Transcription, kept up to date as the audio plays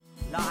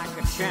Like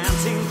a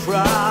chanting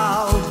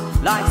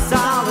crowd, like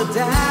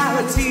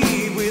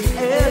solidarity with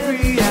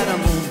every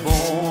animal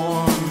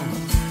born.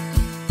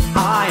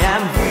 I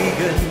am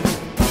vegan,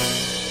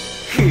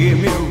 hear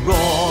me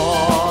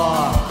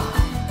roar.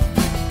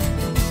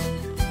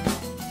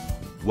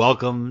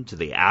 Welcome to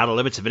the Outer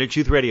Limits of Inner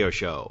Truth Radio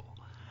Show,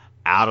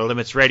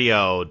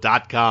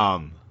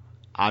 OuterLimitsRadio.com.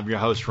 I'm your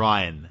host,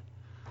 Ryan.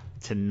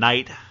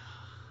 Tonight,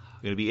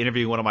 I'm going to be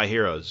interviewing one of my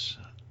heroes,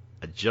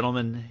 a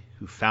gentleman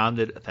who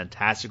founded a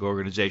fantastic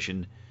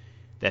organization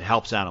that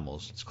helps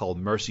animals. It's called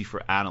Mercy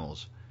for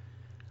Animals.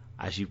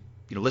 As you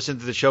listen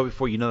to the show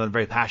before, you know that I'm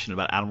very passionate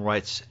about animal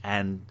rights,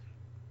 and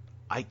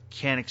I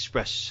can't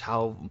express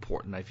how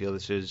important I feel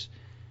this is,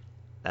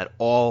 that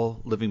all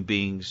living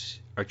beings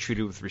are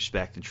treated with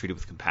respect and treated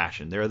with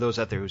compassion. There are those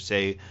out there who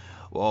say,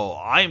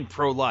 well, I'm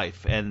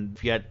pro-life, and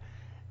yet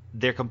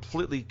they're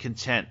completely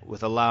content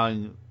with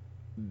allowing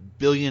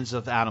billions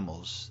of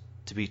animals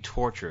to be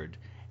tortured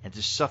and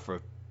to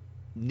suffer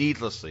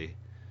needlessly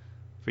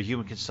for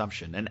human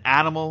consumption. An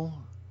animal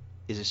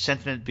is a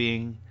sentient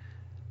being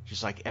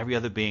just like every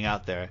other being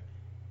out there.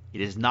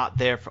 It is not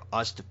there for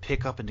us to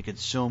pick up and to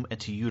consume and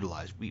to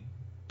utilize.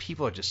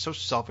 People are just so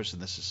selfish in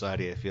this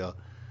society, I feel,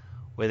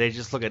 where they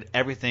just look at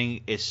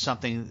everything as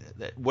something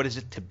that, what is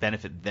it to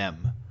benefit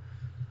them?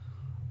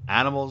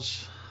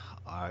 Animals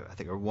are, I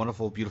think, are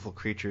wonderful, beautiful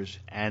creatures,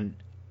 and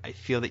I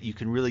feel that you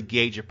can really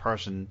gauge a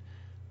person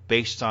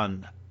based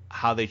on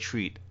how they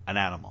treat an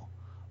animal.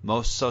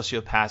 Most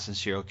sociopaths and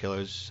serial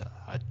killers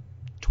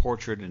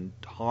tortured and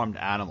harmed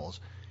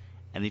animals.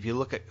 And if you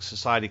look at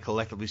society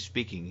collectively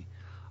speaking,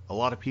 a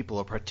lot of people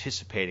are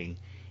participating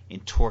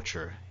in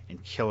torture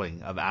and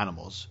killing of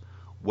animals.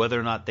 Whether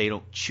or not they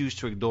don't choose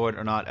to ignore it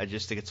or not, I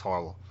just think it's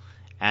horrible.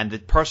 And the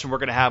person we're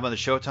going to have on the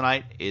show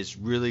tonight is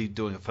really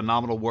doing a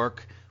phenomenal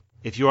work.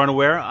 If you aren't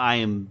aware, I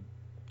am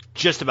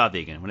just about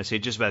vegan. When I say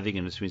just about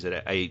vegan, this means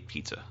that I eat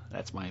pizza.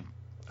 That's my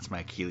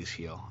Achilles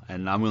heel.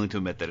 And I'm willing to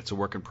admit that it's a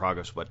work in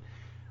progress, but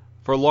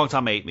for a long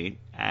time I ate meat,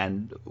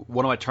 and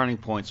one of my turning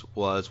points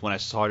was when I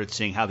started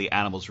seeing how the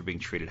animals were being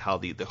treated, how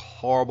the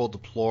horrible,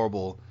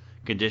 deplorable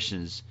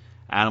conditions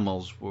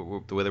animals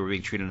were, the way they were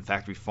being treated in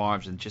factory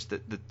farms, and just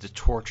the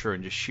torture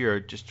and just sheer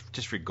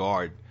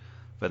disregard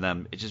for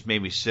them. It just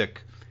made me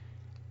sick.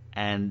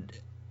 And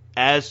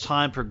as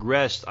time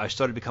progressed, I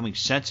started becoming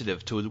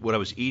sensitive to what I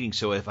was eating.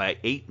 So if I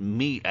ate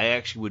meat, I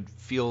actually would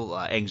feel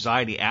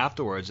anxiety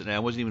afterwards, and I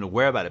wasn't even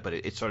aware about it, but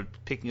it started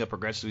picking up,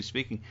 progressively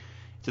speaking,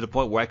 to the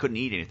point where I couldn't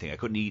eat anything. I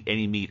couldn't eat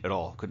any meat at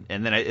all.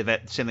 And then if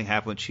that same thing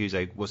happened with cheese,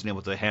 I wasn't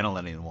able to handle it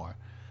anymore.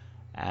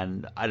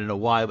 And I don't know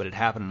why, but it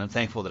happened, and I'm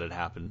thankful that it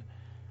happened.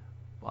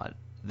 But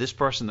this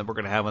person that we're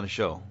going to have on the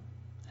show,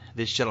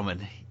 this gentleman,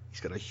 he's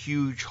got a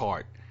huge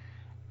heart.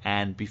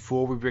 And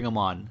before we bring him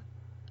on,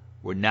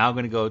 we're now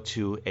going to go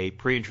to a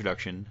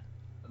pre-introduction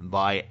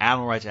by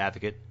animal rights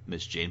advocate,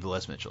 Ms. Jane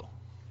Velez-Mitchell.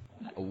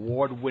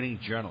 Award-winning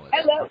journalist.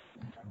 Hello.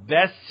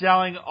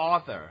 Best-selling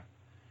author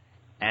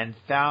and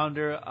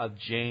founder of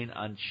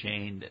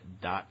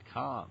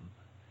JaneUnchained.com.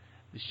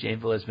 Ms. Jane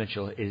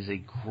Velez-Mitchell, it is a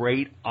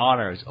great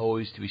honor, as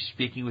always, to be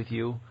speaking with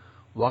you.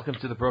 Welcome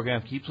to the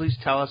program. Can you please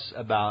tell us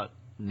about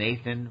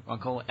Nathan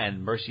Runkle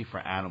and Mercy for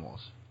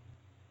Animals?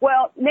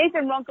 Well,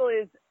 Nathan Runkle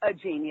is a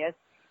genius,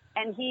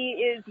 and he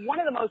is one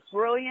of the most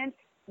brilliant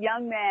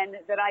young men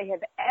that I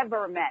have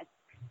ever met.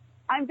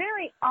 I'm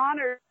very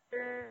honored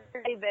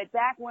that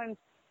back when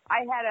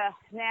I had a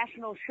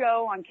national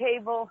show on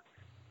cable,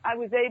 I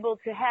was able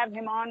to have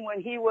him on when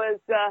he was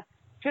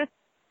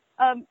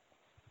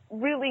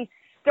really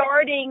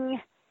starting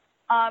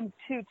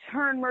to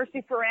turn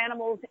Mercy for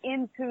Animals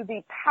into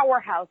the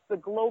powerhouse, the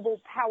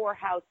global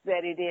powerhouse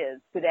that it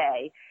is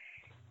today.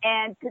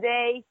 And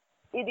today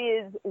it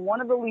is one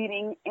of the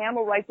leading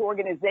animal rights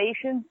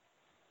organizations,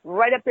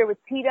 right up there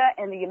with PETA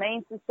and the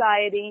Humane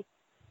Society,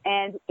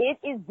 and it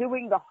is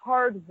doing the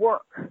hard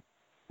work.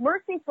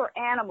 Mercy for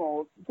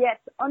Animals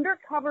gets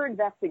undercover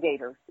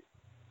investigators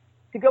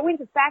to go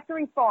into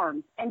factory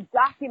farms and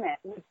document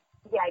what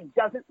the guy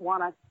doesn't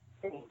want us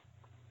to see.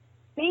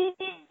 These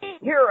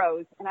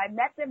heroes, and I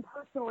met them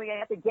personally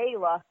at the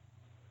gala,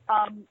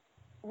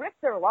 risk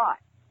their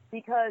lives,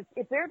 because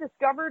if they're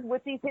discovered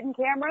with these hidden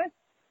cameras,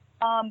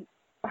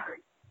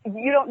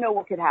 you don't know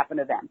what could happen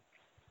to them.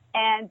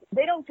 And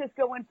they don't just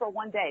go in for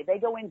one day. They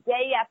go in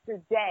day after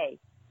day.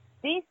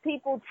 These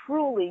people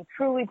truly,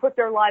 truly put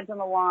their lives on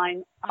the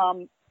line,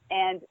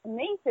 and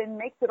Nathan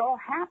makes it all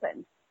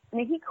happen. I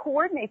mean, he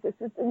coordinates this.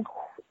 It's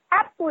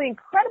absolutely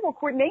incredible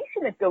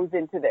coordination that goes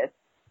into this.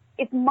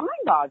 It's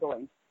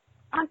mind-boggling.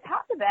 On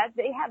top of that,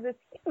 they have this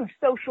huge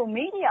social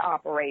media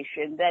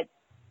operation that,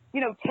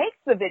 takes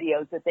the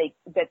videos that they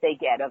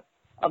get of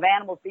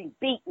animals being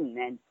beaten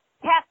and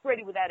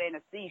castrated without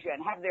anesthesia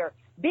and have their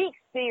beaks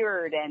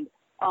seared and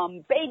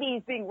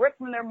babies being ripped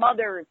from their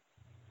mothers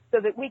so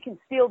that we can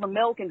steal the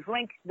milk and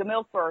drink the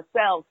milk for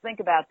ourselves.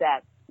 Think about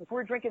that. If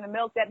we're drinking the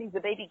milk, that means the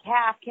baby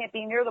calf can't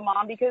be near the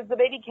mom because the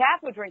baby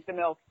calf would drink the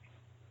milk.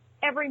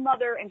 Every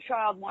mother and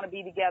child want to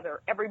be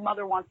together. Every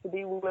mother wants to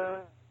be with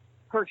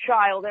her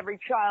child. Every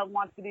child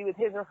wants to be with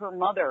his or her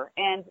mother.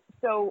 And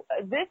so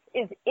this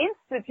is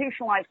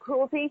institutionalized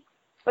cruelty,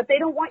 but they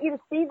don't want you to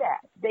see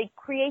that. They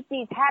create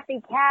these happy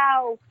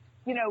cow,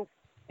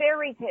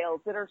 fairy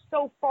tales that are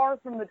so far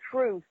from the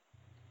truth.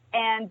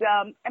 And,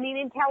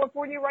 in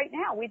California right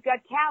now, we've got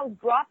cows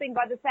dropping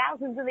by the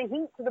thousands in the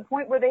heat to the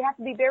point where they have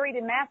to be buried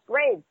in mass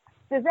graves.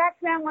 Does that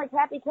sound like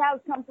happy cows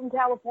come from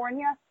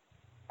California?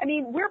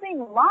 We're being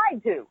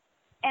lied to.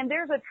 And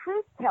there's a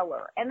truth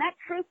teller, and that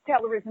truth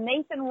teller is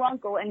Nathan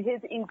Runkle and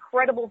his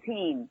incredible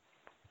team.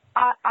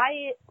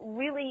 I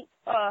really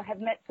have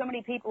met so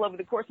many people over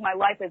the course of my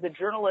life as a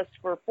journalist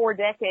for 4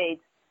 decades,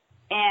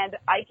 and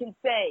I can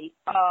say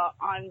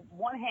on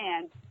one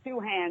hand, 2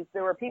 hands,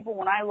 there are people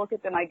when I look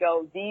at them, I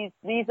go, these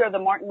are the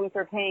Martin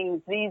Luther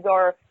Kings, these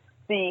are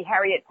the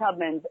Harriet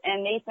Tubmans,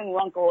 and Nathan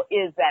Runkle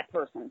is that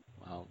person.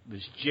 Well,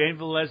 Ms. Jane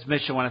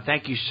Velez-Mitchell, I want to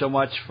thank you so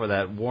much for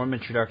that warm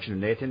introduction to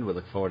Nathan. We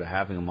look forward to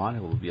having him on. He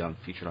will be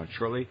featured on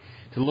shortly.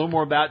 To learn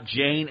more about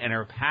Jane and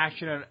her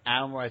passionate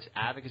animal rights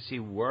advocacy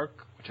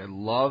work, which I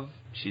love,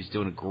 she's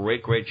doing a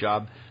great, great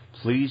job,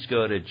 please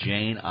go to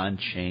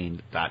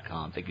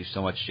JaneUnchained.com. Thank you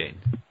so much, Jane.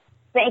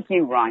 Thank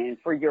you, Ryan,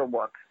 for your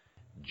work.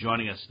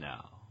 Joining us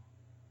now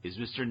is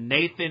Mr.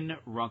 Nathan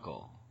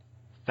Runkle,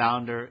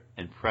 founder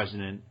and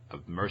president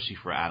of Mercy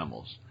for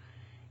Animals.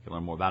 You can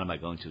learn more about him by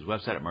going to his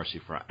website at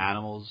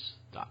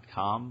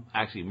mercyforanimals.com.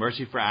 Actually,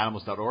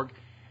 mercyforanimals.org.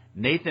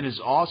 Nathan is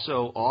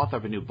also author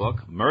of a new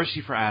book,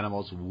 Mercy for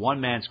Animals,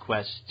 One Man's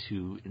Quest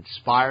to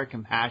Inspire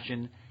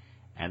Compassion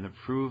and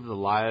Improve the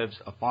Lives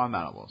of Farm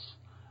Animals.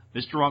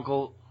 Mr.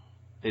 Runkle,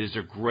 it is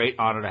a great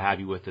honor to have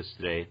you with us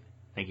today.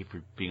 Thank you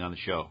for being on the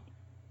show.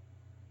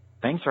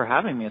 Thanks for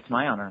having me. It's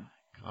my honor.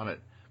 Got it.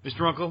 Mr.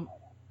 Runkle,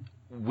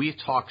 we've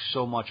talked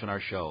so much on our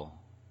show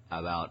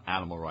about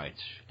animal rights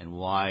and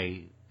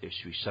why there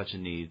should be such a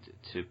need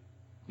to,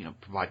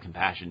 provide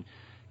compassion.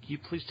 Can you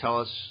please tell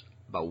us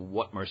about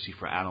what Mercy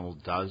for Animals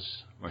does?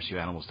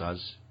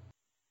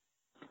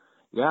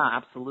 Yeah,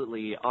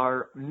 absolutely.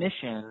 Our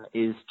mission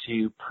is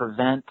to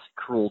prevent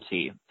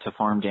cruelty to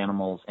farmed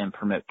animals and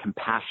promote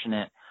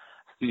compassionate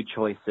food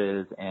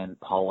choices and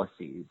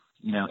policies.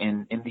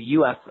 In the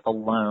U.S.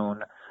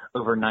 alone,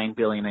 over 9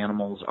 billion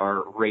animals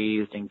are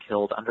raised and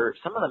killed under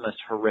some of the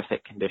most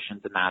horrific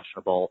conditions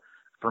imaginable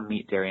for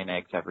meat, dairy, and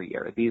eggs every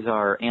year. These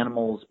are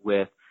animals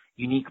with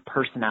unique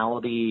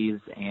personalities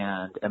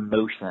and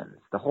emotions,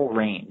 the whole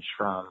range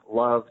from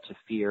love to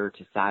fear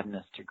to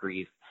sadness to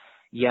grief,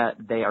 yet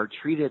they are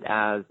treated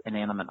as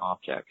inanimate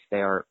objects.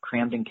 They are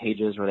crammed in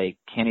cages where they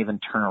can't even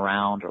turn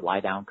around or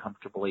lie down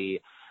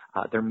comfortably.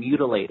 They're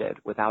mutilated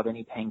without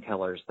any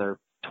painkillers. They're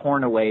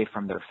torn away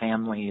from their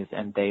families,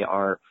 and they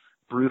are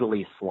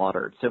brutally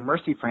slaughtered. So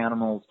Mercy for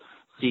Animals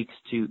seeks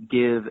to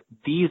give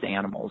these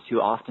animals, who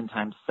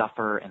oftentimes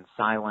suffer in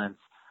silence,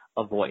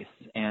 a voice.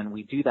 And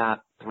we do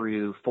that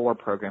through 4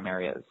 program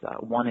areas.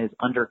 One is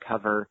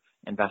undercover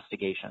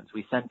investigations.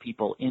 We send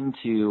people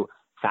into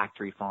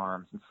factory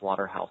farms and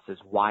slaughterhouses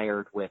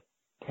wired with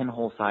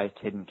pinhole-sized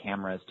hidden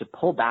cameras to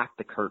pull back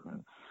the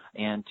curtain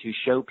and to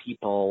show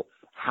people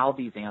how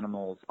these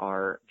animals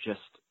are just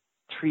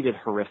treated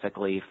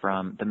horrifically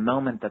from the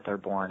moment that they're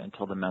born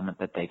until the moment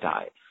that they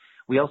die.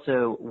 We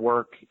also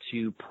work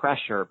to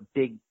pressure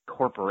big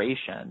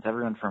corporations,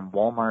 everyone from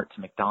Walmart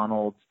to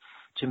McDonald's,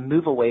 to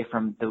move away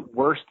from the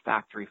worst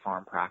factory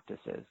farm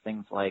practices,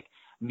 things like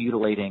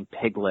mutilating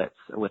piglets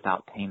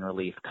without pain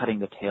relief, cutting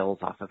the tails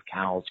off of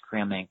cows,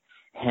 cramming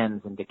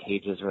hens into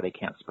cages where they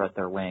can't spread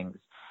their wings.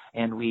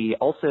 And we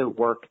also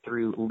work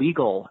through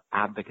legal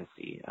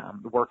advocacy,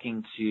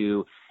 working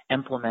to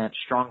implement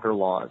stronger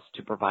laws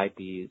to provide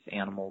these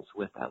animals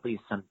with at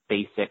least some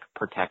basic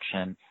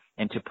protection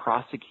and to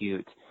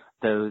prosecute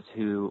those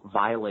who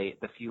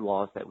violate the few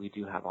laws that we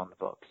do have on the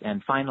books.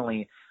 And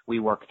finally, we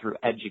work through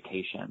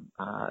education,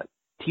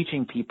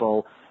 teaching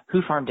people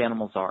who farmed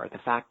animals are, the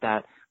fact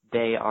that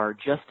they are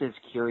just as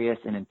curious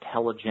and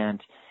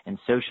intelligent and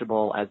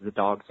sociable as the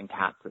dogs and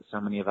cats that so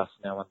many of us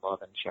know and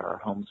love and share our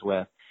homes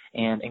with,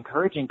 and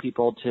encouraging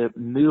people to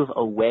move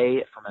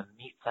away from a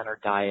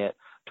meat-centered diet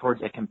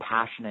towards a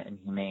compassionate and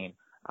humane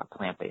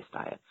plant-based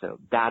diet. So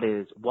that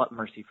is what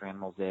Mercy for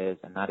Animals is,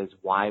 and that is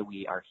why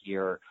we are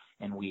here.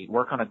 And we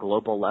work on a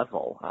global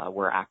level.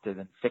 We're active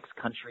in 6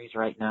 countries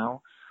right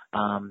now,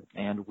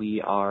 and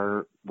we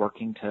are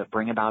working to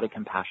bring about a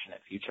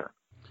compassionate future.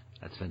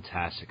 That's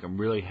fantastic. I'm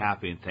really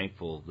happy and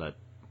thankful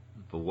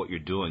for what you're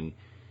doing.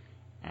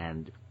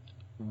 And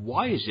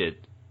why is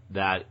it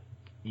that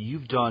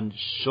you've done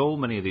so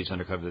many of these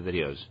undercover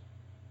videos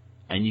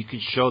and you can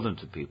show them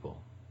to people?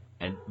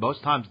 And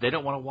most times they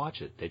don't want to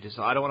watch it. They just,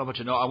 I don't want to watch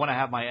it. No, I want to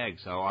have my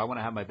eggs. Or I want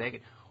to have my bacon.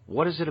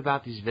 What is it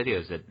about these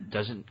videos that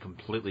doesn't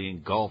completely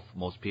engulf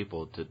most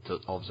people to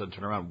all of a sudden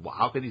turn around?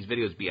 How can these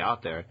videos be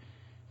out there,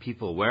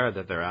 people aware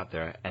that they're out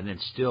there, and then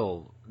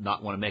still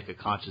not want to make a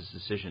conscious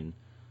decision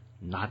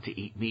not to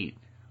eat meat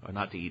or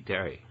not to eat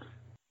dairy?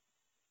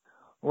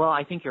 Well,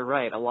 I think you're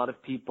right. A lot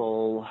of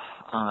people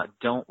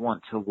don't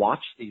want to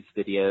watch these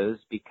videos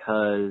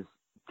because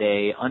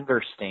They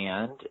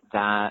understand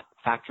that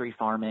factory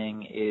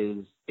farming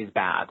is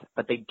bad,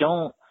 but they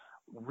don't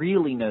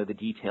really know the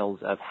details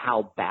of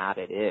how bad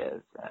it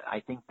is. I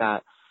think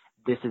that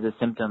this is a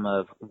symptom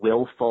of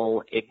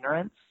willful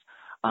ignorance.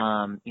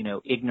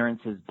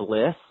 Ignorance is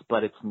bliss,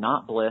 but it's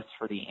not bliss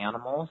for the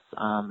animals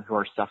who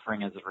are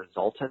suffering as a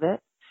result of it.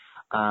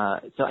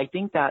 So I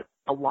think that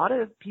a lot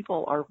of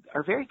people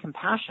are very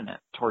compassionate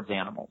towards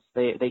animals.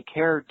 They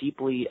care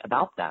deeply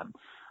about them,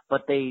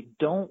 but they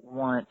don't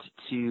want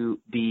to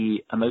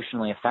be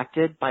emotionally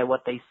affected by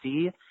what they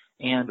see.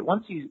 And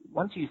once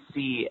you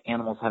see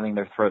animals having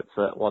their throats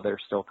slit while they're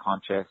still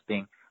conscious,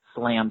 being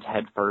slammed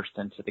headfirst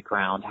into the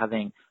ground,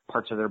 having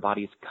parts of their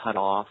bodies cut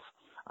off,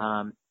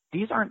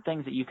 these aren't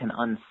things that you can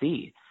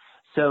unsee.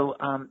 So,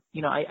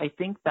 I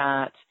think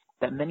that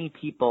many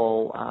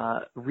people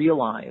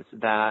realize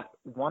that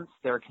once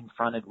they're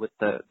confronted with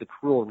the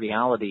cruel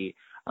reality,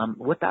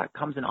 with that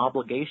comes an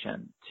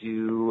obligation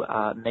to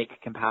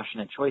make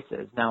compassionate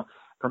choices. Now,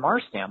 from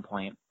our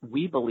standpoint,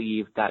 we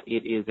believe that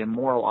it is a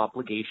moral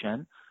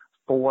obligation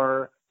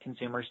for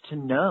consumers to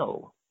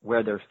know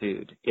where their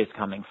food is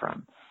coming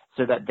from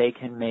so that they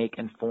can make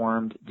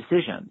informed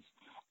decisions.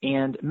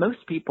 And most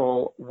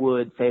people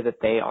would say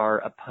that they are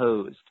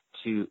opposed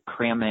to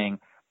cramming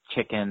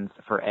chickens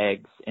for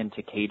eggs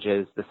into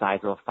cages the size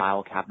of a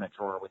file cabinet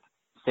drawer with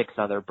 6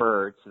 other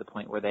birds to the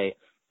point where they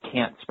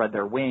can't spread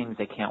their wings,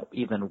 they can't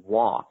even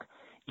walk.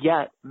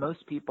 Yet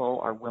most people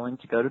are willing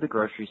to go to the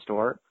grocery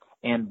store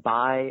and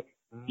buy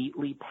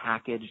neatly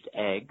packaged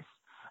eggs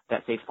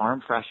that say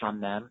farm fresh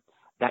on them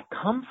that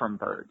come from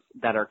birds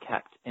that are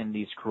kept in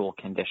these cruel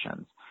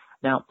conditions.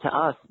 Now, to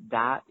us,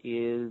 that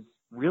is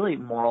really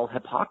moral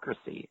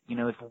hypocrisy.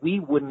 If we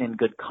wouldn't in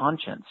good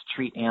conscience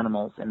treat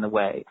animals in the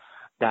way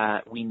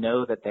that we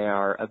know that they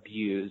are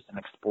abused and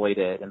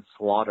exploited and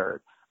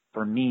slaughtered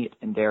for meat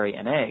and dairy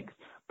and eggs,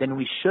 then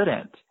we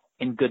shouldn't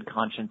in good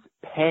conscience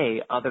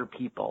pay other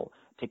people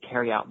to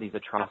carry out these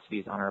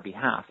atrocities on our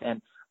behalf.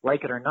 And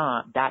like it or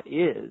not, that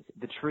is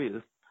the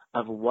truth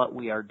of what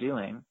we are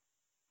doing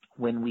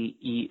when we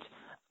eat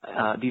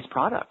these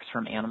products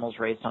from animals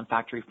raised on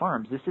factory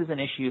farms. This is an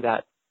issue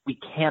that we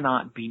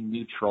cannot be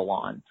neutral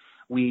on.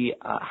 We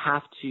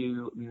have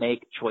to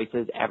make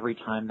choices every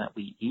time that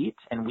we eat,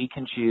 and we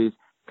can choose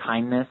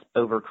kindness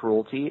over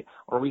cruelty,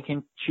 or we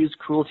can choose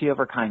cruelty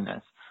over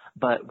kindness.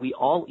 But we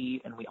all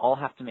eat, and we all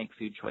have to make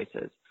food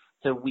choices.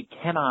 So we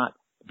cannot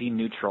be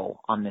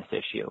neutral on this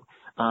issue.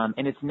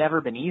 And it's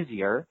never been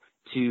easier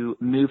to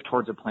move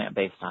towards a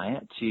plant-based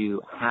diet,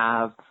 to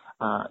have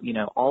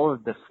all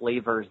of the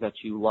flavors that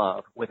you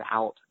love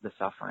without the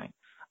suffering.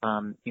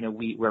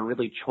 We're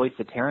really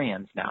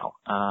choicitarians now,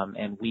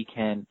 and we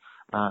can,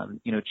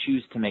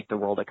 choose to make the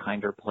world a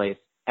kinder place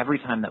every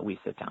time that we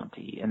sit down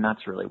to eat, and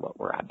that's really what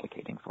we're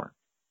advocating for.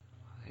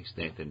 Thanks,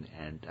 Nathan.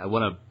 And I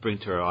want to bring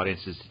to our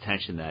audience's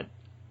attention that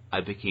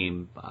I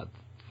became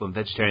from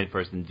vegetarian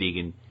first and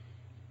vegan,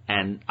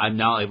 and I'm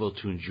now able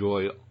to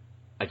enjoy,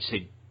 I'd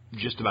say,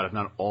 just about, if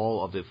not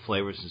all, of the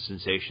flavors and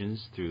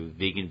sensations through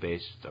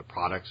vegan-based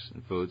products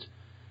and foods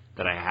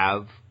that I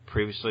have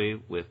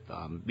previously with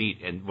meat.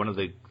 And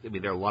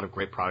there are a lot of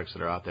great products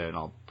that are out there, and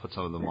I'll put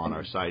some of them on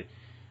our site.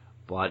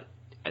 But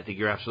I think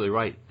you're absolutely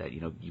right that,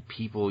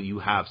 you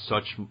have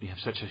such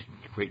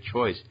a great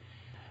choice.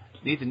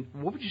 Nathan,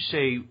 what would you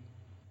say,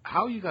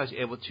 how are you guys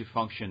able to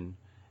function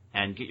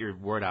and get your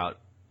word out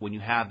when you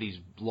have these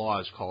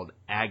laws called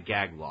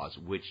ag-gag laws,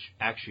 which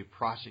actually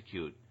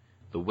prosecute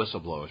the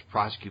whistleblowers,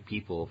 prosecute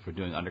people for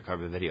doing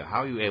undercover video?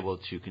 How are you able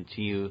to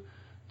continue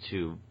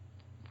to,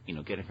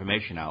 get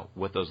information out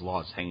with those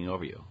laws hanging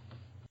over you?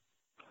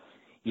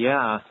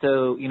 Yeah,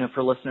 so,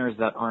 for listeners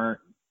that aren't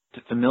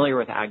familiar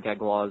with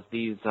ag-gag laws,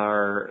 these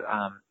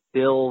are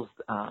bills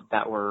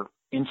that were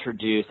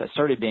introduced, that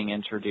started being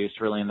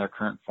introduced really in their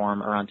current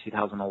form around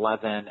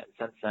 2011.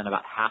 Since then,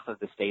 about half of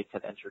the states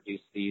have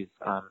introduced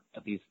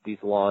these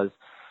laws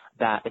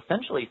that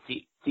essentially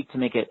seek to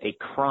make it a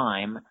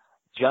crime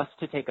just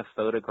to take a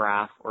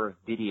photograph or a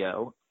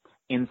video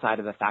inside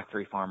of a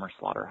factory farm or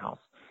slaughterhouse.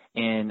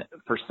 And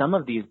for some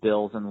of these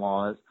bills and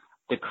laws,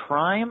 the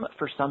crime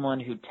for someone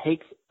who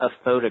takes a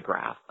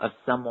photograph of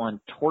someone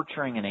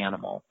torturing an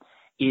animal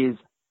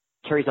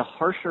carries a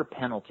harsher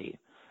penalty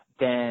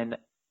than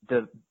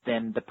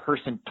the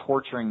person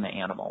torturing the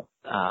animal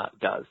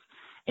does.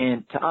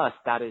 And to us,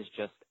 that is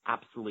just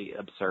absolutely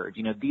absurd.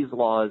 These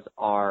laws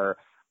are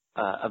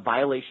a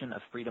violation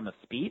of freedom of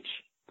speech,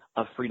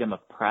 of freedom of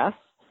press,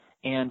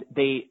 and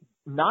they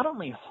not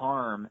only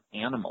harm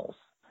animals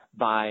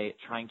by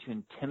trying to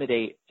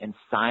intimidate and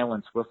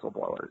silence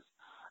whistleblowers,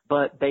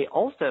 but they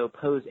also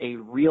pose a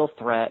real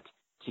threat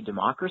to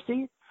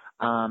democracy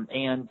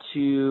and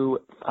to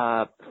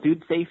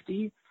food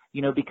safety,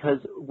 because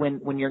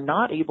when you're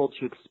not able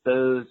to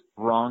expose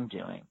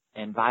wrongdoing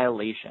and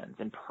violations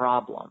and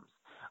problems,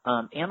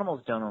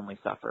 animals don't only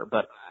suffer,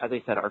 but as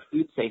I said, our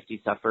food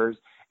safety suffers,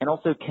 and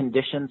also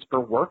conditions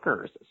for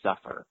workers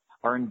suffer.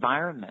 Our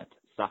environment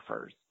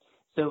suffers.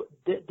 So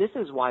this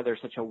is why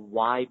there's such a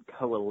wide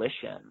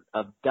coalition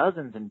of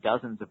dozens and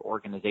dozens of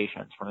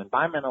organizations, from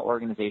environmental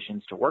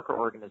organizations to worker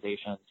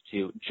organizations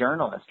to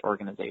journalist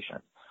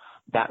organizations,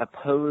 that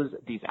oppose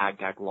these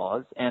ag-gag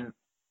laws. And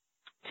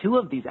 2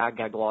 of these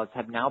ag-gag laws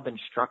have now been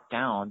struck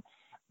down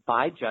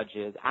by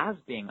judges as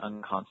being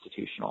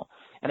unconstitutional.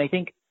 And I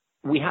think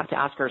we have to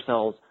ask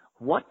ourselves,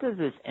 what does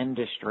this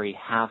industry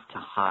have to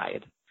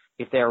hide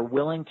if they are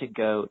willing to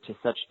go to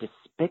such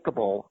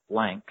despicable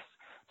lengths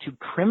to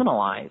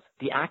criminalize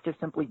the act of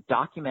simply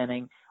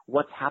documenting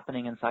what's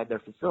happening inside their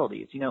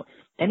facilities? You know,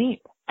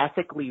 any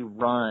ethically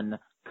run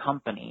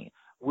company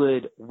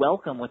would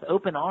welcome with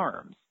open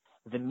arms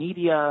the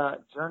media,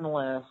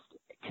 journalists,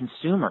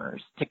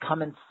 consumers to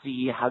come and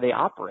see how they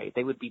operate.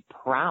 They would be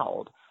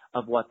proud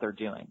of what they're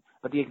doing.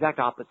 But the exact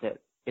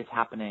opposite is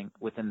happening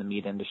within the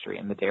meat industry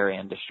and the dairy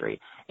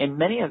industry. And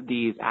many of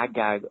these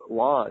ag-gag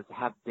laws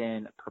have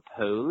been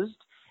proposed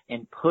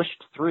and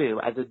pushed through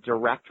as a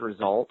direct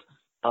result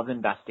of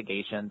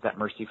investigations that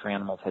Mercy for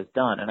Animals has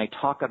done. And I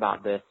talk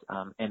about this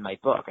in my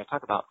book. I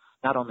talk about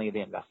not only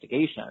the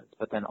investigations,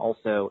 but then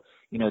also,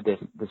 you know,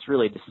 this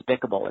really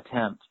despicable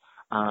attempt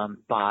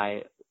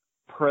by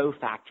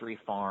pro-factory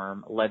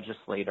farm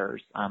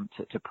legislators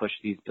to push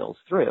these bills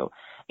through.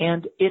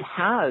 And it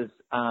has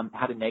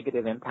had a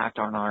negative impact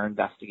on our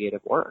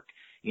investigative work.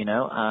 You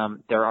know,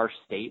 there are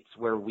states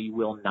where we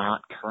will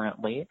not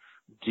currently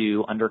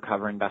do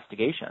undercover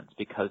investigations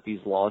because these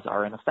laws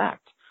are in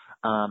effect.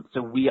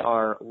 So we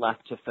are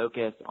left to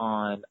focus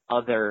on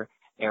other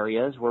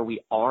areas where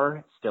we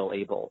are still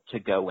able to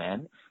go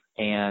in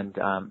and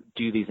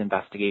do these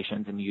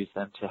investigations and use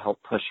them to help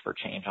push for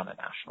change on a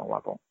national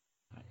level.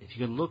 If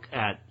you can look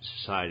at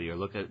society or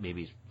look at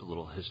maybe a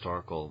little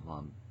historical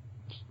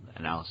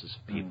analysis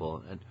of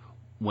people, and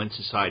when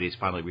society has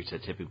finally reached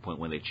that tipping point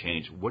when they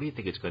change, what do you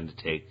think it's going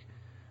to take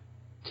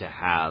to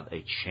have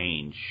a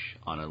change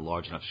on a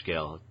large enough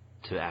scale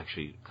to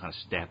actually kind of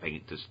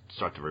stamping to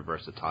start to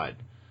reverse the tide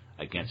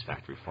against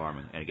factory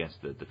farming and against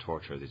the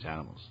torture of these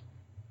animals?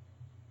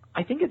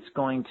 I think it's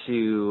going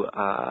to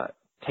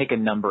take a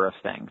number of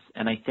things,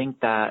 and I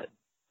think that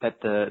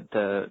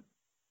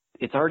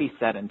it's already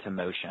set into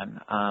motion.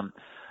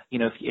 You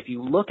know, if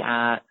you look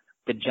at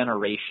the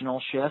generational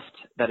shift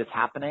that is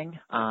happening,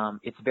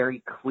 it's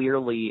very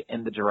clearly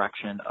in the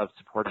direction of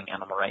supporting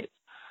animal rights.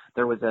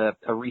 There was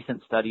a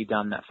recent study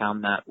done that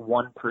found that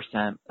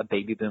 1% of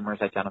baby boomers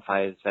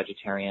identify as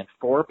vegetarian,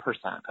 4%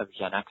 of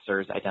Gen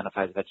Xers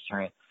identify as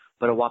vegetarian,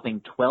 but a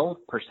whopping 12%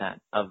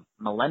 of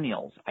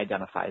millennials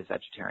identify as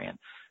vegetarian.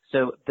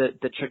 So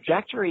the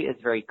trajectory is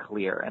very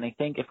clear. And I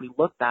think if we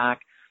look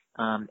back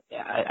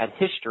at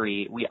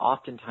history, we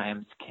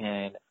oftentimes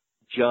can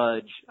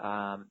judge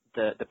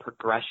the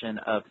progression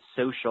of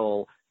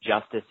social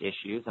justice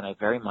issues, and I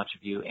very much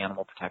view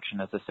animal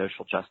protection as a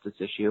social justice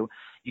issue.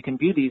 You can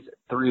view these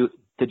through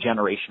the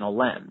generational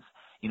lens.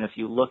 You know, if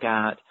you look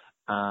at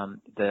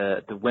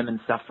the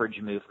women's suffrage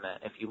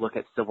movement, if you look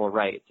at civil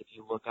rights, if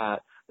you look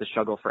at the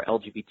struggle for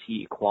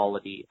LGBT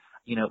equality,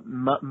 you know,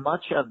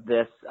 much of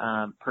this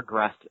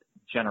progressed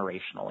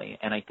generationally,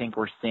 and I think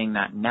we're seeing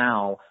that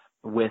now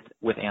with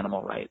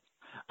animal rights.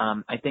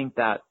 I think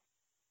that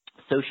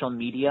social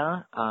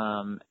media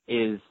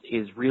is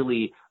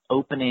really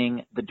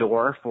opening the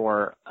door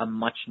for a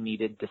much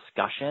needed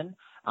discussion,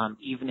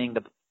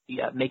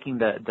 making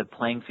the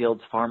playing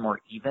fields far more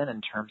even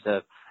in terms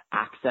of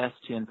access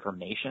to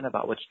information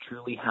about what's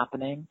truly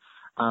happening.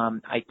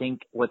 I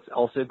think what's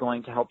also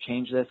going to help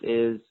change this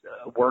is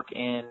work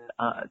in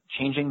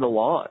changing the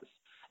laws.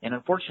 And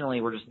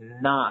unfortunately,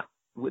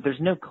 there's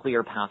no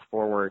clear path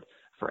forward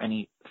for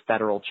any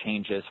federal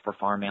changes for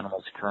farm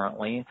animals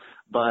currently,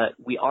 but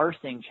we are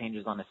seeing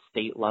changes on a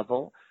state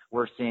level.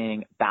 We're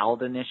seeing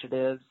ballot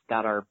initiatives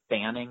that are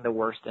banning the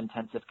worst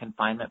intensive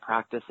confinement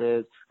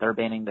practices, that are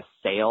banning the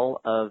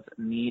sale of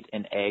meat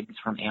and eggs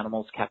from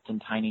animals kept in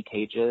tiny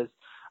cages.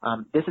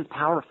 This is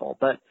powerful,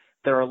 but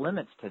there are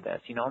limits to this.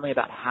 You know, only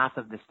about half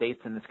of the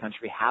states in this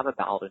country have a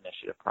ballot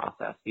initiative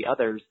process. The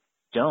others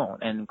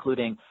don't, and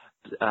including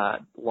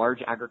large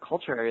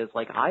agriculture areas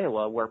like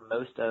Iowa, where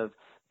most of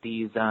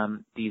these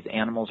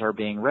animals are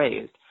being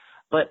raised.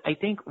 But I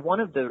think one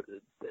of the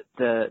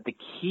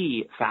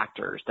key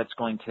factors that's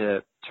going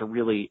to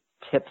really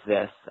tip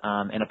this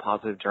in a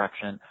positive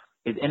direction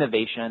is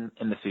innovation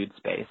in the food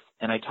space.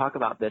 And I talk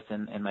about this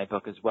in my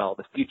book as well,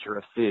 The Future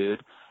of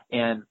Food,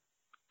 and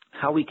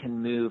how we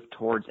can move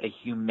towards a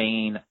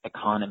humane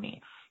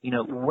economy. You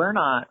know, we're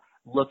not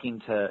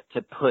looking to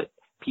put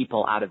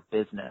people out of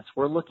business.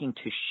 We're looking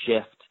to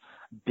shift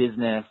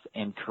business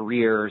and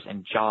careers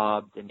and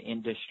jobs and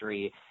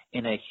industry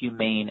in a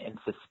humane and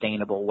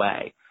sustainable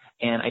way.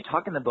 And I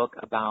talk in the book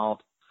about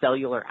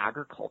cellular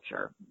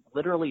agriculture,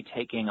 literally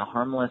taking a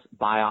harmless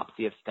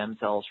biopsy of stem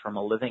cells from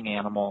a living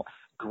animal,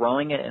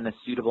 growing it in a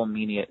suitable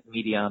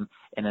medium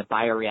in a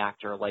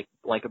bioreactor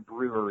like a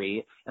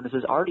brewery. And this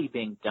is already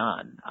being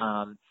done.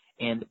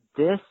 And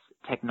this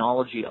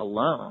technology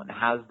alone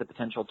has the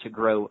potential to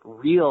grow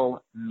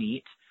real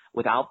meat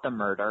without the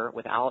murder,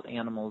 without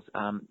animals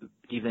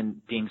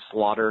even being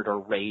slaughtered or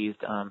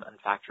raised in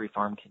factory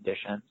farm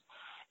conditions.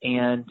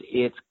 And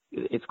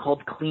it's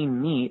called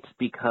clean meat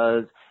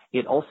because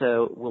it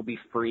also will be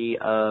free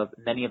of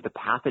many of the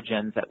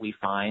pathogens that we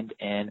find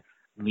in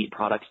meat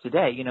products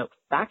today. You know,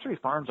 factory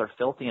farms are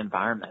filthy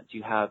environments.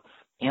 You have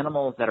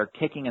animals that are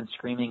kicking and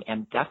screaming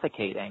and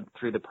defecating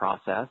through the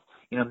process.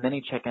 You know,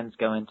 many chickens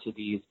go into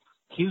these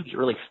huge,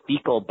 really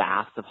fecal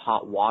baths of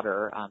hot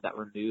water that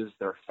removes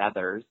their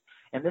feathers.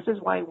 And this is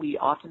why we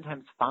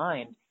oftentimes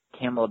find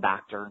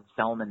Camelobacter and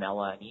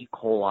Salmonella and E.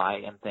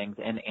 coli and things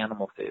in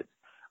animal foods.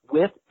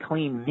 With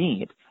clean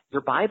meat,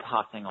 you're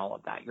bypassing all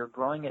of that. You're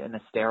growing it in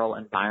a sterile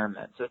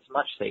environment, so it's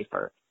much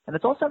safer. And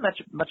it's also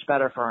much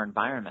better for our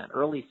environment.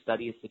 Early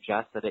studies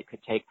suggest that it could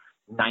take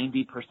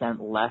 90%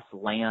 less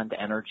land,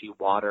 energy,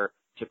 water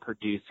to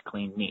produce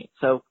clean meat.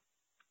 So,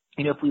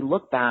 you know, if we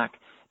look back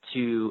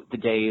to the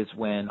days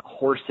when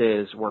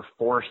horses were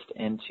forced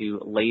into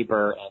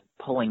labor and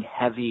pulling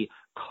heavy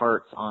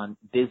carts on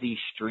busy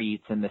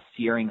streets in the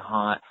searing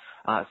hot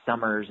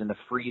summers and the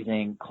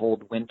freezing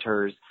cold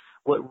winters,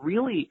 what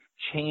really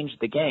changed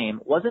the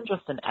game wasn't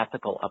just an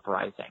ethical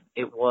uprising.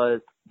 It was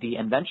the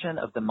invention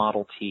of the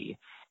Model T,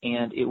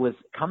 and it was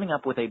coming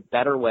up with a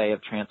better way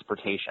of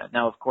transportation.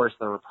 Now, of course,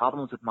 there were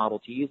problems with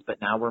Model Ts,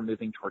 but now we're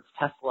moving towards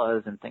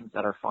Teslas and things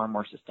that are far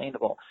more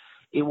sustainable.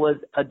 It was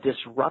a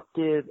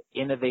disruptive,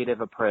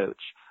 innovative approach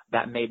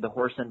that made the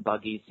horse and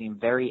buggy seem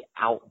very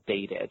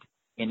outdated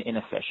and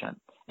inefficient.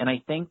 And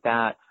I think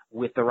that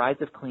with the rise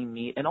of clean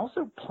meat and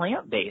also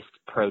plant-based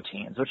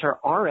proteins, which are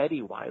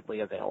already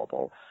widely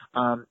available,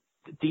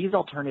 these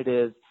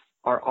alternatives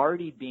are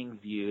already being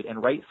viewed,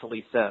 and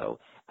rightfully so,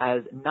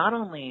 as not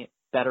only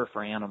better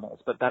for animals,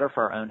 but better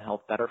for our own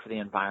health, better for the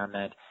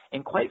environment,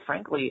 and quite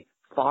frankly,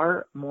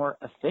 far more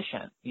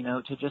efficient, you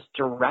know, to just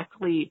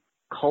directly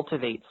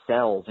cultivate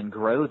cells and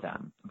grow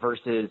them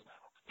versus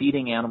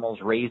feeding animals,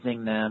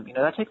 raising them. You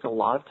know, that takes a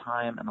lot of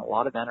time and a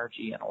lot of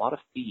energy and a lot of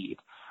feed.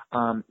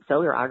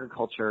 Cellular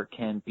agriculture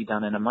can be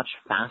done in a much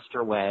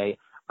faster way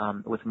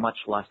with much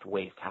less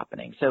waste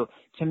happening. So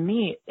to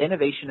me,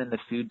 innovation in the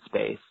food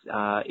space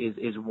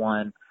is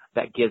one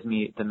that gives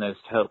me the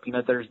most hope. You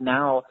know, there's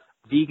now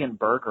vegan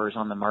burgers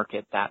on the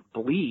market that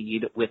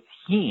bleed with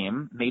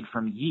heme made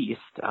from yeast,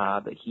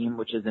 the heme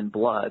which is in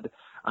blood.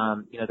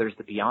 You know, there's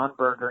the Beyond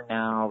Burger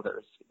now.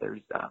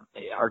 There's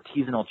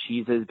artisanal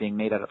cheeses being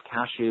made out of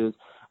cashews.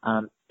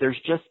 There's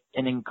just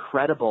an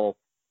incredible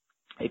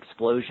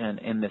explosion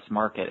in this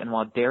market. And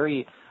while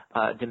dairy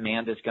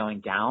demand is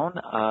going down,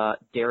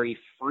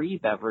 dairy-free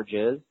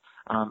beverages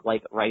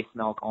like rice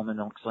milk, almond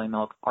milk, soy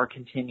milk are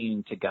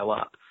continuing to go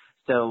up.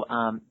 So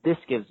this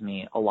gives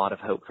me a lot of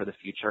hope for the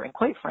future. And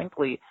quite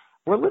frankly,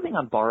 we're living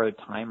on borrowed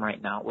time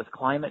right now with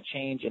climate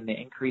change and the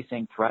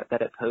increasing threat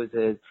that it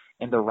poses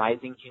and the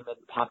rising human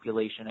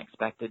population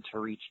expected to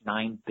reach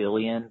 9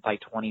 billion by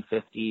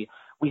 2050.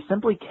 We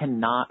simply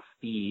cannot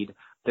feed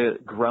the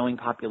growing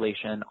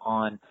population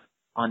on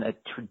a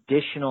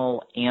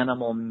traditional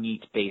animal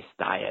meat-based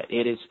diet.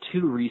 It is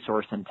too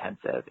resource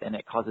intensive and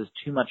it causes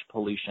too much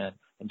pollution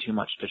and too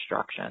much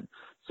destruction.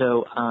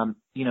 So,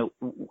 you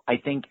know, I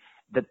think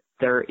that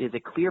there is a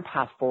clear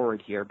path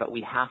forward here, but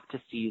we have to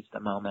seize the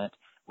moment.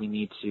 We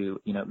need to,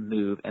 you know,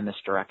 move in this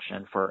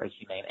direction for a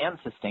humane and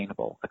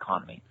sustainable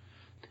economy.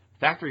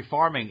 Factory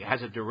farming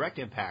has a direct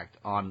impact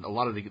on a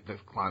lot of the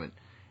climate,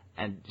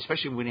 and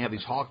especially when you have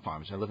these hog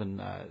farms. I live in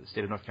the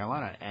state of North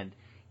Carolina, and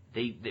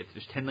if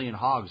there's 10 million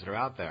hogs that are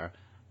out there,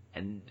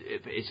 and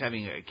it's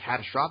having a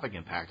catastrophic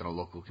impact on our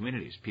local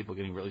communities, people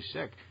getting really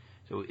sick.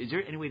 So is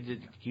there any way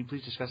can you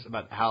please discuss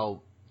about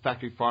how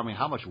factory farming,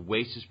 how much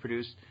waste is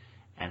produced,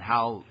 and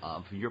how,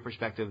 from your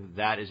perspective,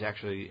 that is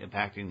actually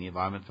impacting the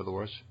environment for the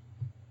worse?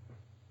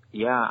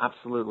 Yeah,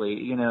 absolutely.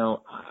 You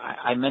know,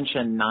 I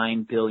mentioned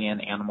 9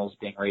 billion animals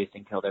being raised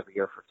and killed every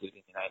year for food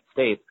in the United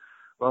States.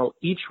 Well,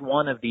 each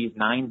one of these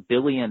 9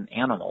 billion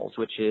animals,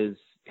 which is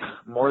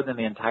more than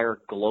the entire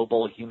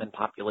global human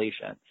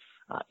population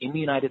in the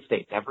United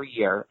States every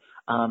year,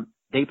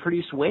 they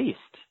produce waste.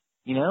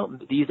 You know,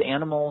 these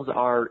animals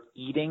are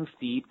eating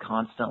feed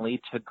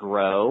constantly to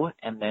grow,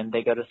 and then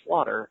they go to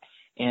slaughter.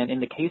 And in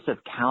the case of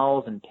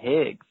cows and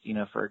pigs, you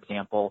know, for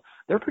example,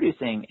 they're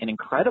producing an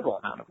incredible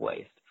amount of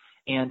waste.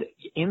 And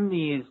in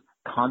these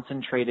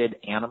concentrated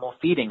animal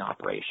feeding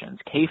operations,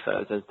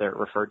 CAFOs, as they're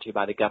referred to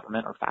by the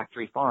government, or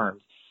factory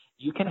farms,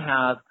 you can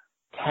have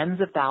tens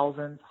of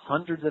thousands,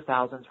 hundreds of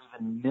thousands, or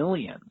even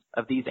millions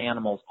of these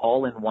animals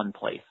all in one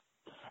place.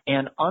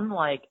 And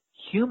unlike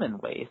human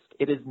waste,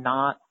 it is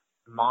not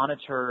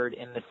monitored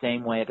in the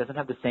same way. It doesn't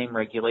have the same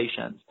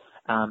regulations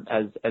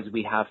as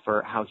we have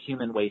for how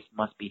human waste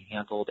must be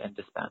handled and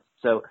dispensed.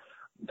 So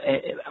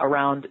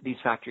around these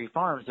factory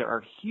farms, there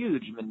are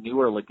huge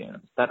manure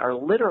lagoons that are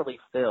literally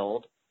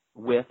filled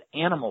with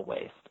animal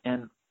waste.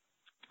 And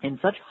in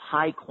such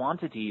high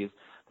quantities,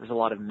 there's a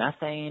lot of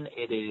methane.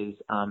 It is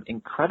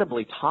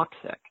incredibly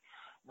toxic.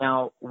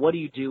 Now, what do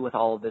you do with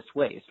all of this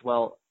waste?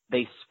 Well,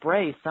 they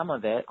spray some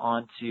of it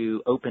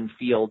onto open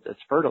fields as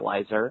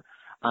fertilizer,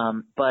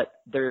 but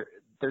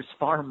there's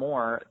far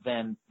more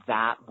than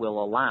that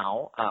will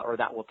allow or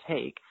that will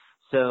take.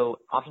 So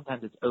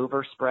oftentimes it's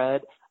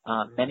overspread.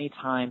 Many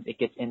times it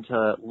gets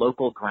into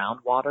local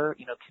groundwater,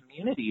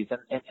 communities.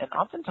 And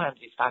oftentimes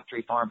these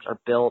factory farms are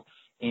built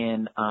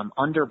in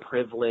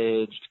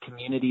underprivileged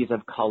communities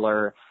of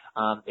color.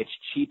 It's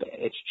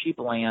cheap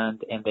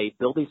land, and they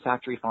build these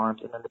factory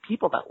farms, and then the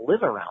people that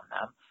live around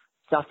them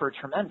suffer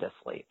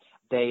tremendously.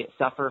 They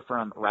suffer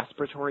from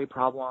respiratory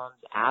problems,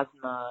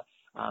 asthma,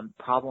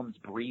 problems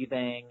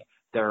breathing.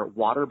 Their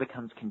water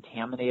becomes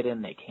contaminated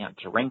and they can't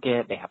drink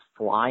it. They have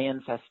fly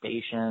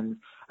infestations.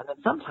 And then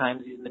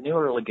sometimes these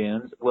manure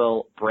lagoons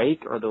will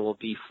break, or there will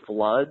be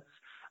floods,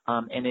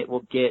 and it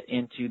will get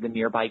into the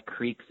nearby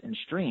creeks and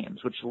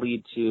streams, which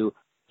lead to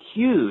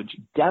huge,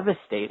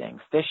 devastating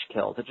fish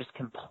kills. It just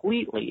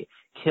completely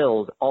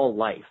kills all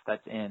life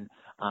that's in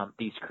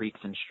these creeks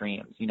and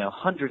streams,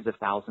 hundreds of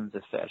thousands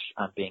of fish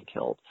being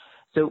killed.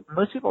 So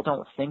most people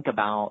don't think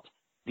about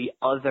the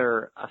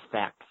other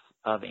effects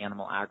of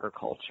animal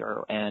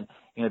agriculture. And,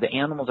 the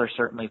animals are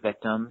certainly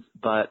victims,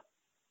 but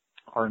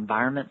our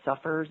environment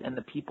suffers, and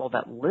the people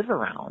that live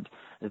around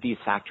these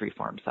factory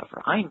farms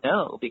suffer. I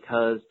know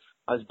because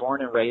I was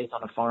born and raised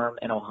on a farm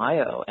in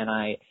Ohio, and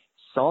I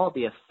saw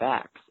the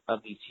effects of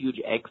these huge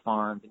egg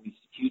farms and these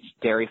huge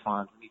dairy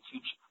farms and these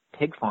huge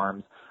pig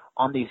farms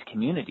on these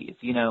communities.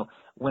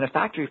 When a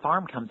factory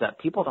farm comes up,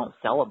 people don't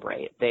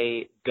celebrate.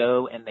 They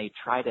go and they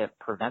try to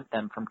prevent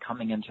them from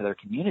coming into their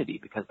community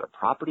because their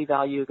property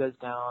value goes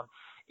down.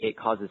 It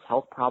causes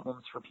health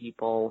problems for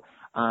people.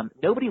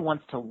 Nobody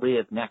wants to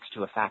live next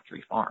to a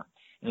factory farm.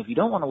 And if you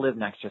don't want to live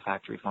next to a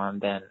factory farm,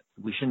 then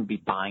we shouldn't be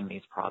buying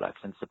these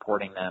products and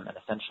supporting them and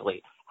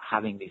essentially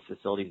having these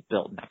facilities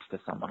built next to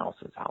someone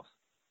else's house.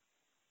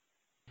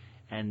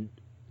 And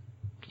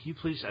can you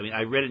please,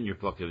 I read in your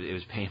book, it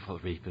was painful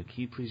to read, but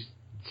can you please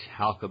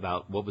talk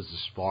about what was the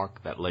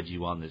spark that led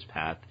you on this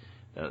path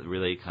that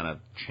really kind of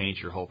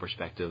changed your whole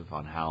perspective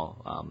on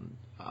how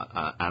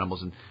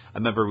animals? And I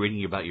remember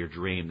reading about your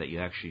dream that you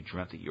actually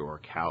dreamt that you were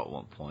a cow at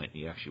one point,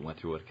 and you actually went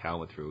through what a cow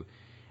went through.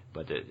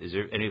 But is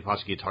there any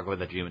possibility to talk about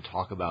that dream and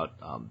talk about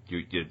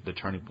the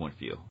turning point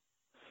for you?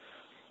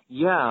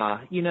 Yeah,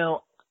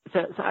 so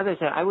as I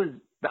said, I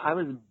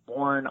was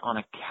born on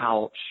a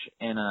couch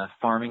in a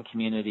farming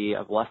community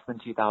of less than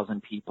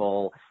 2,000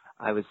 people.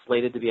 I was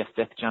slated to be a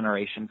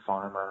fifth-generation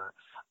farmer.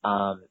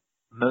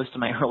 Most of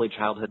my early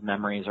childhood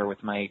memories are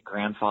with my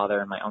grandfather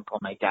and my uncle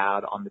and my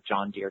dad on the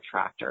John Deere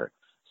tractor.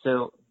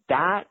 So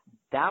that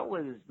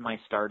was my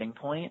starting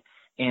point.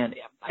 And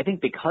I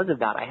think because of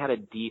that, I had a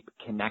deep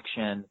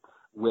connection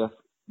with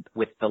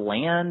the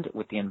land,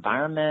 with the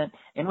environment,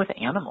 and with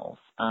animals.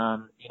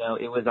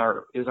 It was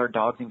our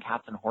dogs and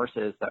cats and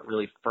horses that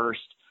really first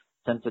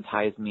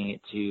sensitized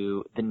me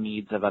to the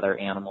needs of other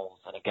animals,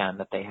 and again,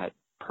 that they had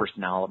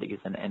personalities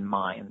and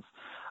minds.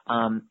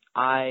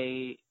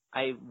 I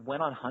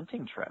went on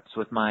hunting trips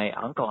with my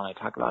uncle, and I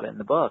talk about it in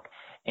the book,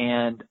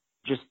 and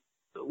just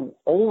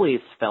always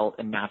felt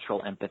a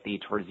natural empathy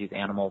towards these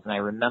animals. And I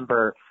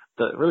remember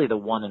the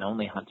one and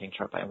only hunting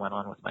trip I went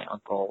on with my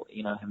uncle,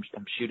 him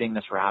shooting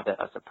this rabbit,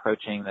 us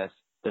approaching this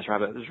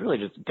rabbit. It was really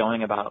just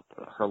going about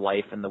her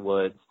life in the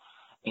woods.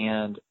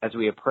 And as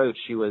we approached,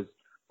 she was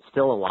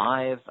still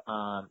alive,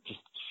 just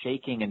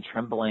shaking and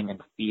trembling in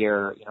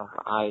fear,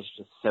 her eyes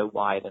just so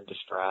wide in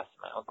distress,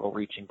 my uncle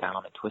reaching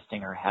down and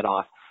twisting her head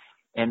off.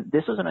 And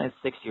this was when I was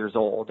 6 years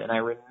old. And I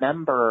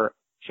remember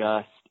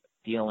just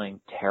feeling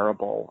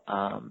terrible,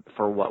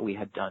 for what we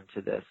had done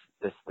to this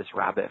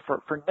rabbit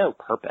for no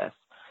purpose.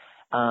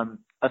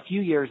 A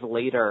few years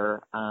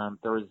later, I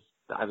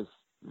was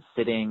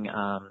sitting,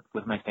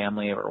 with my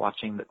family, or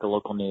watching the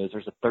local news.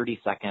 There's a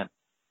 30-second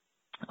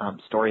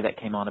story that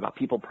came on about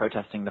people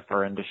protesting the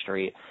fur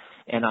industry.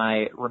 And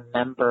I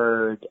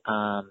remembered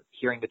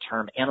hearing the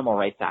term animal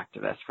rights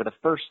activist for the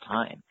first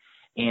time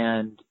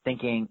and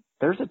thinking,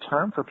 there's a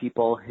term for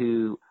people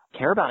who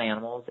care about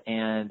animals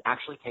and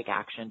actually take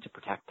action to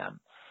protect them.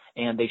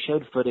 And they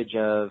showed footage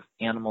of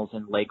animals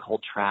in leg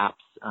hold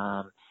traps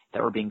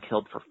that were being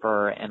killed for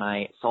fur. And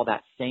I saw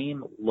that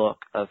same look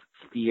of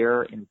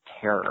fear and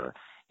terror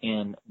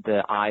in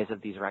the eyes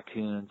of these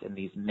raccoons and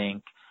these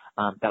mink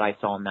that I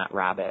saw in that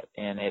rabbit,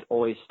 and it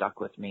always stuck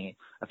with me.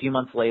 A few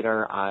months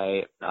later,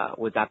 I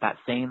was at that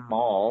same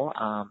mall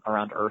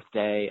around Earth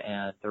Day,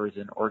 and there was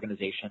an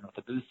organization with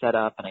a booth set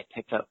up, and I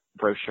picked up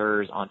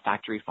brochures on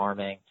factory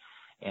farming,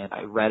 and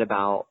I read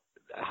about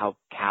how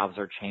calves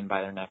are chained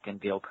by their neck in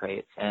veal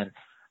crates, and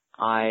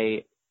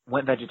I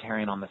went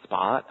vegetarian on the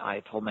spot.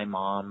 I told my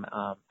mom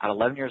at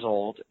 11 years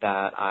old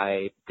that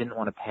I didn't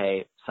want to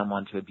pay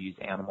someone to abuse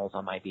animals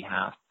on my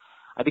behalf.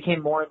 I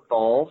became more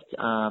involved,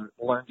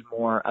 learned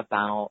more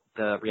about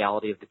the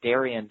reality of the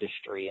dairy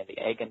industry and the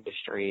egg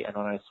industry. And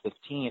when I was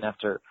 15,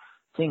 after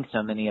seeing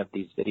so many of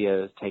these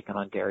videos taken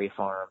on dairy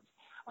farms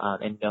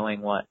and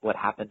knowing what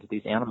happened to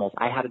these animals,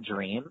 I had a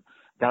dream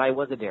that I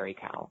was a dairy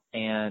cow.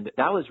 And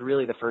that was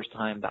really the first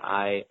time that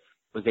I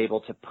was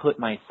able to put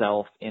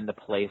myself in the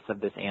place of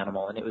this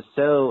animal. And it was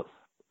so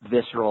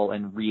visceral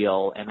and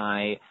real. And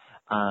I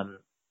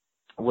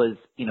was,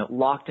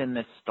 locked in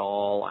this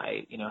stall.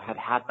 I,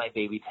 had my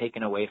baby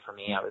taken away from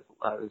me. I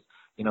was,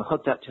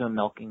 hooked up to a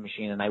milking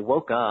machine, and I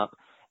woke up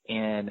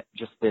in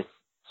just this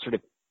sort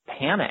of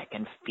panic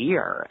and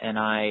fear. And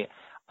I,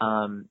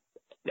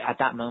 at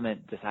that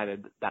moment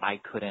decided that I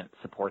couldn't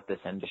support this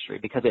industry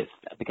because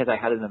I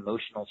had an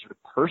emotional sort of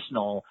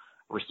personal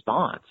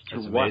response to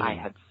what I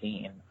had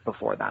seen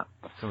before that.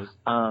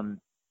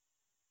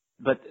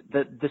 But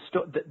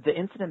the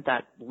incident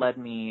that led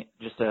me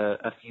just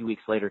a few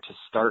weeks later to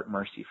start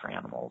Mercy for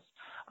Animals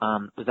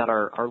was that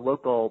our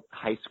local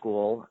high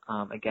school,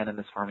 again in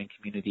this farming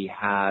community,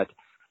 had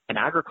an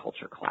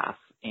agriculture class,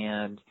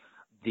 and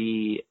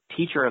the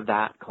teacher of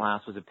that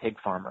class was a pig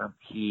farmer.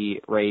 He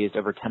raised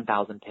over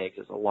 10,000 pigs. It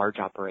was a large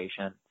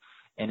operation.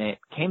 And it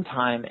came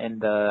time in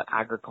the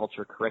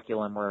agriculture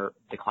curriculum where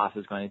the class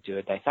was going to do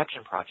a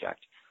dissection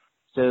project.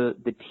 So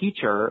the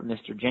teacher,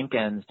 Mr.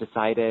 Jenkins,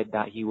 decided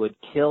that he would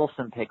kill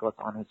some piglets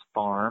on his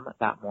farm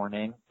that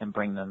morning and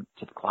bring them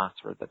to the class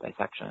for the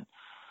dissection.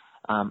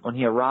 When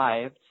he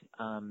arrived,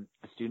 a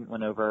student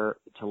went over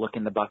to look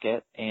in the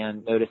bucket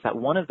and noticed that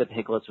one of the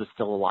piglets was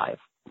still alive.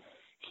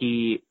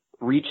 He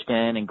reached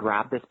in and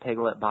grabbed this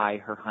piglet by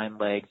her hind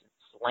legs,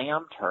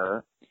 slammed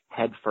her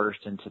head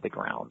first into the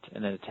ground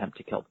in an attempt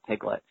to kill the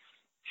piglet.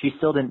 She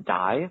still didn't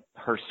die.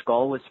 Her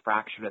skull was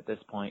fractured at this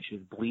point. She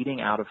was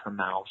bleeding out of her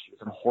mouth. She was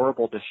in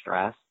horrible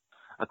distress.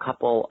 A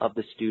couple of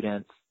the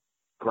students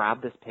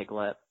grabbed this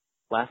piglet,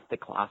 left the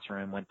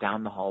classroom, went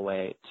down the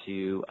hallway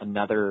to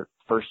another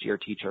first-year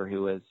teacher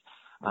who was,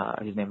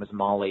 his name was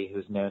Molly,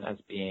 who's known as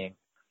being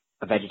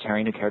a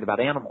vegetarian who cared about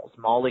animals.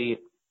 Molly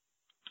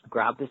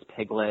grabbed this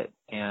piglet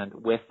and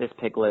with this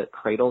piglet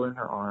cradled in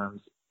her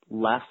arms,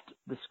 left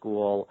the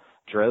school,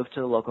 drove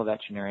to the local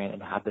veterinarian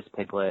and had this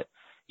piglet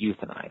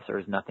euthanized. There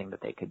was nothing that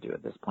they could do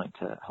at this point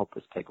to help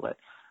this piglet.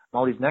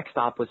 Molly's next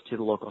stop was to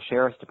the local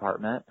sheriff's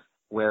department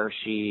where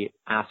she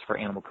asked for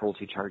animal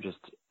cruelty charges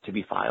to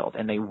be filed,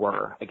 and they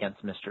were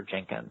against Mr.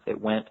 Jenkins. It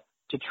went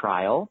to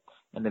trial,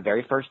 and the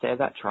very first day of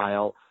that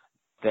trial,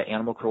 the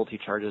animal cruelty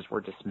charges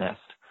were dismissed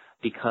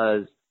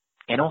because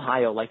in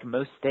Ohio, like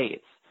most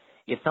states,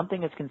 if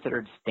something is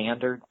considered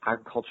standard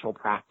agricultural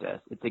practice,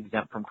 it's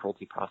exempt from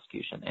cruelty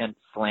prosecution. And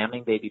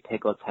slamming baby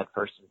piglets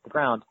headfirst into the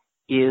ground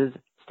is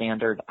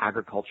standard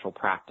agricultural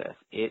practice.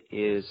 It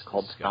is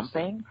called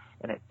stumping,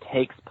 and it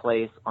takes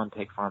place on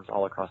pig farms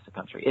all across the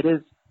country. It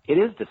is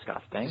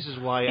disgusting. This is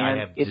why I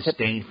have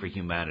disdain for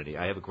humanity.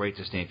 I have a great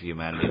disdain for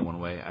humanity in one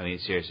way. I mean,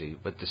 seriously.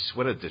 But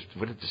what a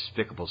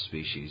despicable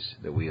species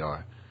that we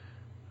are.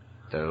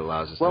 That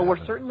allows us. Well, to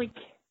we're certainly.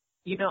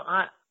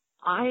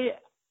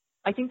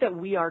 I think that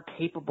we are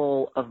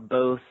capable of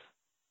both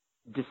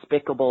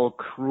despicable,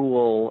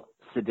 cruel,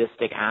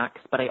 sadistic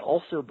acts, but I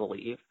also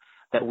believe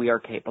that we are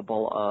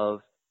capable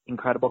of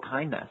incredible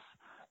kindness,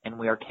 and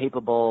we are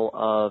capable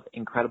of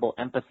incredible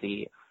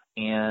empathy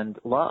and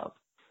love.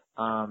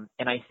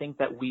 And I think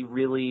that we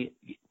really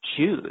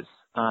choose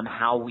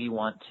how we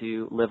want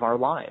to live our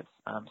lives.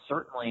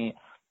 Certainly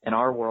in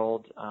our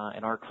world,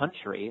 in our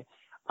country,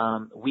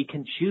 we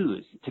can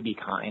choose to be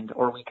kind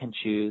or we can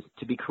choose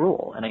to be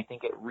cruel. And I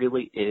think it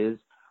really is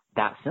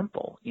that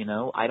simple.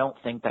 I don't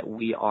think that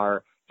we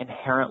are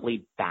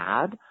inherently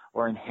bad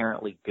or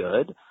inherently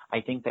good.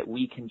 I think that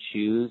we can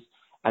choose,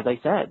 as I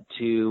said,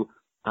 to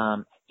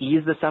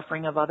ease the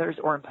suffering of others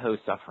or impose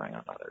suffering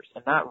on others.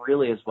 And that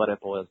really is what it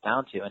boils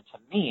down to. And to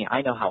me,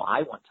 I know how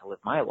I want to live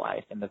my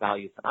life and the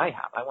values that I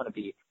have. I want to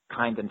be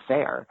kind and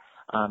fair.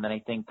 And I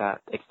think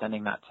that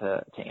extending that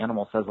to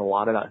animals says a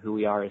lot about who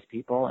we are as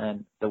people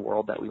and the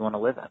world that we want to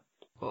live in.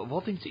 Well, of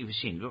all things that you've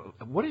seen,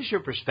 what is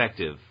your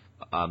perspective?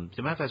 Do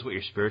you mind if I ask what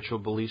your spiritual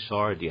beliefs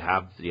are? Do you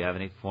have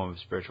any form of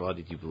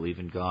spirituality? Do you believe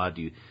in God?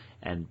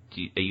 How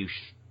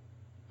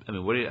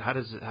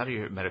do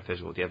your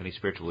metaphysical? Do you have any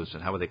spiritual beliefs,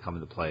 and how would they come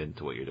into play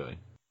into what you're doing?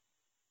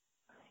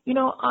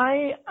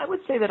 I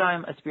would say that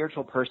I'm a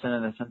spiritual person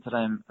in the sense that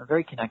I'm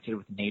very connected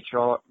with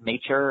nature.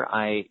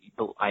 I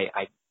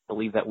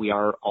believe that we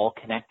are all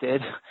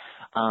connected.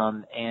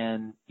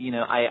 And,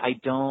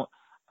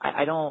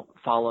 I don't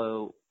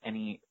follow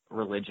any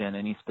religion,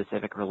 any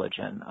specific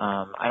religion.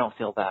 I don't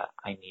feel that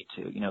I need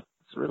to,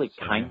 it's really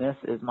kindness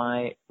is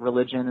my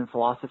religion and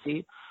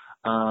philosophy.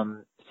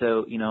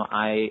 So,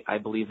 I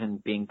believe in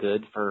being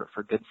good for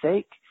good's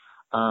sake.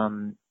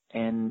 I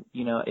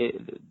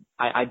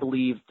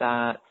believe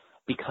that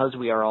because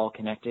we are all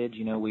connected,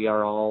 we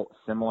are all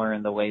similar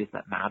in the ways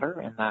that matter,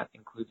 and that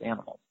includes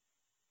animals.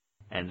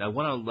 And I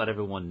want to let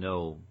everyone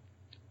know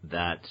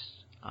that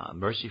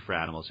Mercy for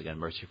Animals, again,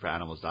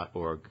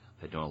 mercyforanimals.org,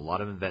 they're doing a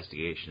lot of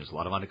investigations, a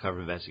lot of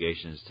undercover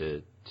investigations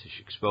to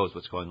expose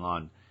what's going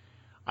on.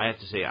 I have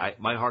to say,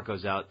 my heart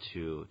goes out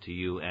to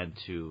you and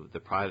to the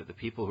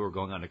people who are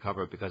going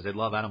undercover because they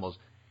love animals,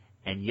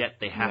 and yet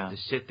they have to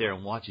sit there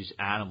and watch these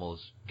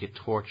animals get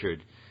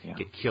tortured,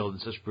 get killed in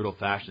such brutal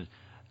fashion.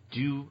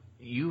 Do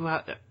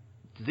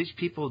these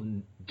people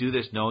do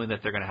this knowing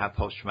that they're going to have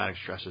post-traumatic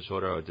stress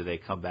disorder, or do they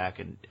come back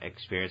and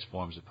experience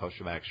forms of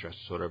post-traumatic stress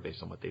disorder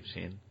based on what they've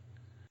seen?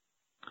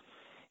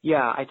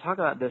 Yeah, I talk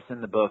about this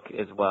in the book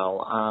as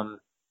well.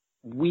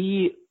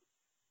 we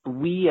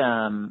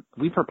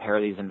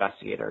prepare these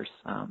investigators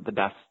the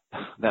best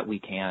that we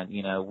can.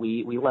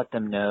 We let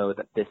them know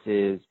that this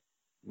is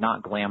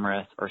not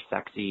glamorous or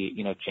sexy,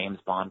 James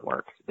Bond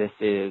work. This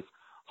is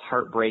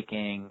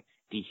heartbreaking,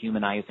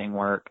 dehumanizing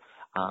work.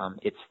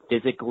 It's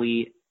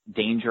physically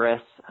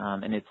dangerous,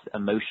 and it's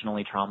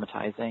emotionally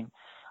traumatizing.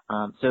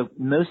 So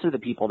most of the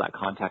people that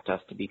contact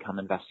us to become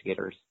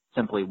investigators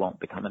simply won't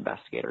become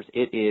investigators.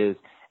 It is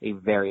a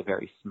very,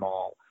 very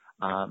small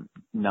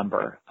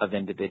number of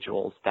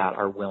individuals that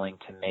are willing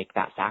to make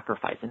that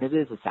sacrifice, and it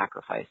is a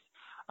sacrifice.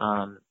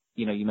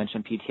 You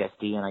mentioned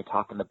PTSD, and I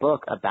talk in the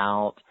book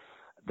about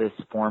this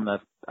form of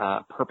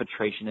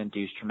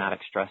perpetration-induced traumatic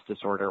stress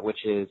disorder,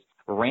 which is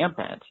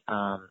rampant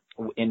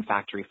in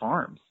factory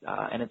farms.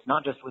 And it's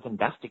not just with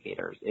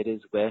investigators. It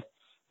is with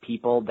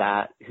people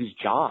whose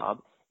job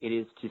it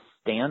is to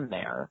stand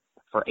there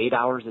for 8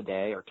 hours a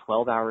day or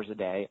 12 hours a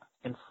day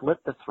and slit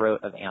the throat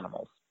of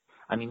animals.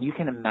 I mean, you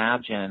can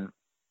imagine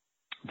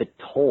the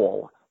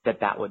toll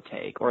that would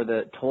take, or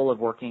the toll of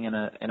working in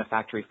a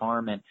factory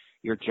farm and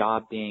your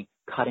job being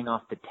cutting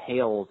off the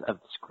tails of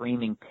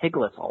screaming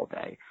piglets all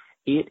day.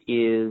 It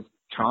is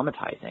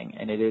traumatizing,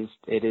 and it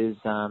is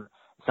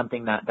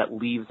something that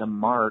leaves a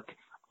mark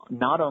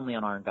not only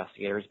on our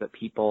investigators, but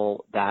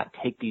people that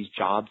take these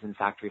jobs in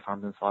factory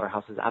farms and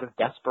slaughterhouses out of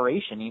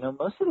desperation.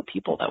 Most of the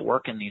people that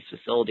work in these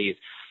facilities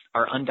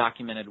are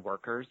undocumented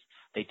workers.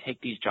 They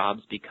take these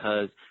jobs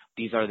because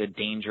these are the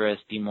dangerous,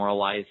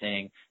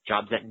 demoralizing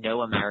jobs that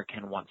no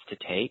American wants to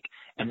take.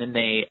 And then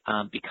they,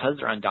 because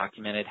they're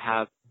undocumented,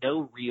 have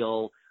no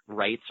real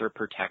rights or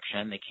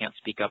protection. They can't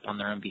speak up on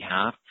their own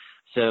behalf.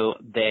 So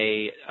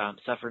they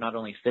suffer not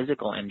only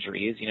physical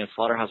injuries,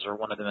 slaughterhouses are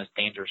one of the most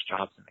dangerous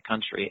jobs in the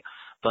country,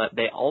 but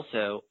they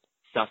also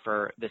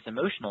suffer this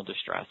emotional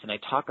distress. And I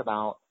talk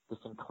about the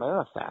Sinclair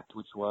effect,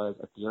 which was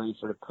a theory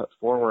sort of put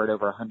forward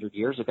over 100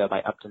 years ago by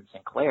Upton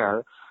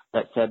Sinclair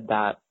that said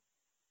that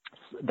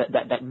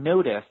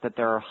noticed that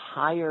there are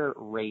higher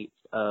rates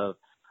of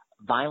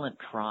violent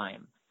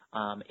crime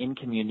in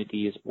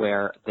communities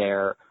where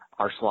there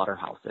are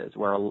slaughterhouses,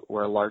 where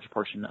a large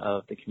portion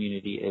of the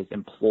community is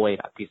employed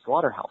at these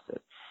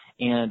slaughterhouses.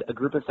 And a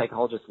group of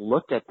psychologists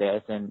looked at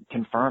this and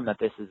confirmed that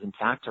this is in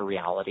fact a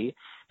reality,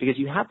 because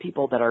you have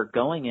people that are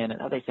going in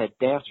and, as I said,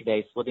 day after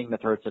day, slitting the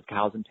throats of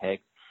cows and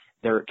pigs.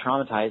 They're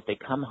traumatized. They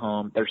come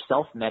home. They're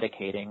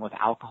self-medicating with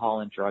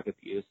alcohol and drug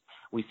abuse.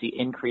 We see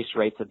increased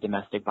rates of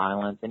domestic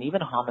violence and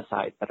even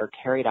homicides that are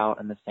carried out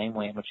in the same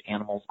way in which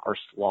animals are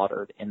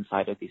slaughtered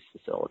inside of these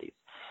facilities.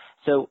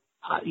 So,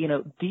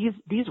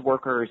 these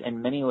workers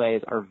in many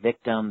ways are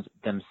victims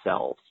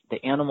themselves.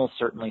 The animals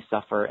certainly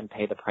suffer and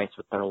pay the price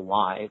with their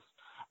lives,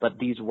 but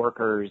these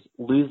workers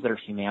lose their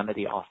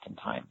humanity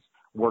oftentimes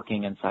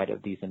working inside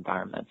of these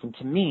environments. And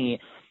to me,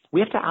 we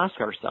have to ask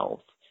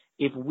ourselves,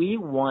 if we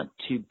want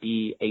to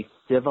be a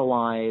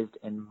civilized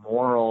and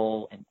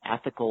moral and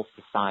ethical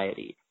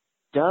society,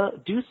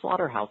 do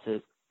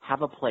slaughterhouses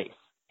have a place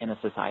in a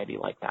society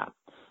like that?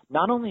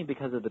 Not only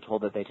because of the toll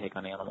that they take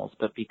on animals,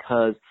 but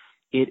because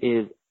it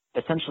is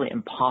essentially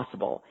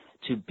impossible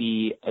to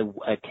be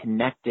a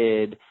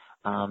connected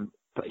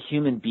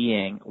human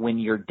being when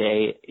your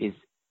day is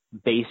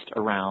based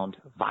around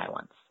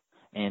violence.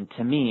 And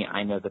to me,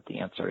 I know that the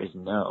answer is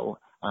no.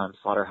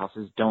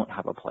 Slaughterhouses don't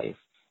have a place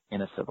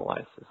in a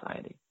civilized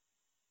society.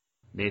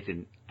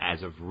 Nathan,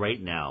 as of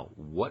right now,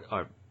 what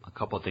are a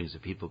couple of things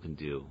that people can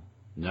do,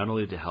 not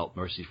only to help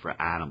Mercy for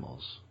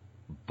Animals,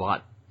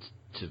 but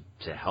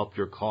to help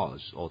your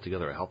cause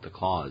altogether, help the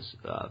cause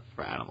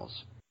for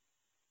animals?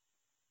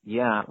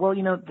 Yeah, well,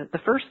 the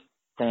first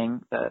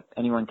thing that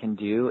anyone can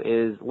do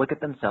is look at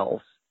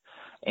themselves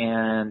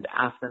and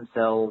ask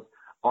themselves,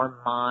 are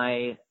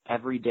my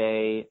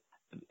everyday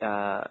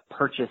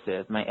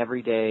purchases, my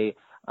everyday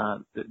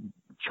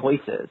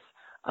choices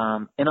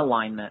in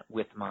alignment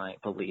with my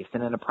beliefs?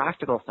 And in a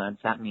practical sense,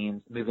 that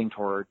means moving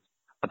towards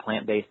a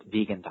plant-based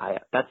vegan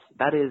diet.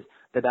 That is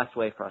the best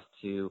way for us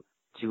to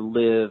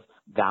live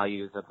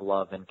values of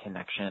love and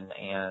connection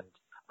and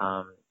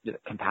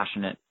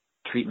compassionate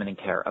treatment and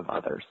care of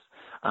others.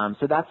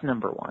 So that's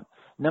number one.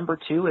 Number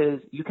two is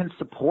you can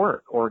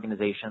support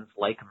organizations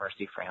like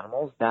Mercy for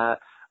Animals that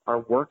are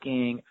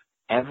working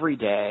every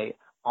day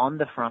on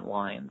the front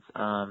lines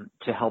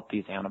to help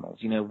these animals.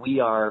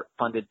 We are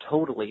funded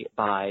totally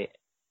by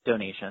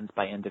donations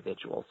by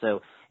individuals.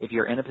 So if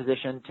you're in a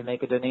position to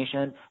make a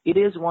donation, it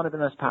is one of the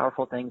most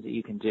powerful things that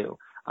you can do.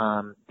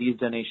 These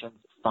donations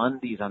fund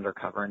these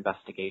undercover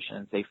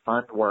investigations. They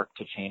fund work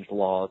to change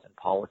laws and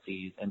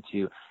policies and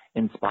to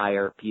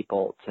inspire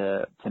people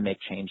to make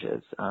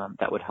changes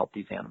that would help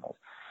these animals.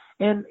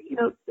 And,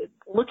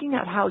 looking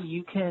at how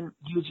you can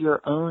use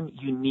your own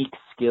unique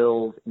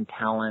skills and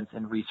talents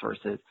and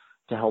resources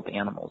to help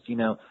animals.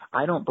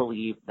 I don't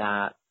believe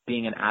that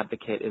being an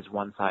advocate is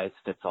one size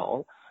fits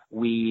all.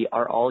 We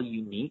are all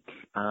unique.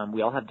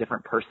 We all have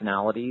different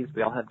personalities.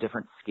 We all have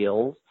different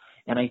skills.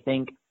 And I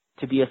think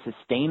to be a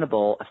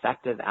sustainable,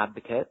 effective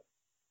advocate,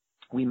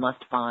 we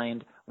must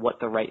find what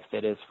the right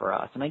fit is for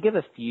us. And I give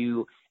a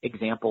few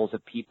examples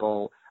of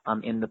people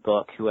in the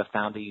book who have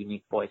found a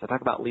unique voice. I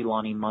talk about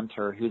Leilani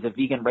Munter, who's a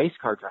vegan race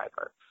car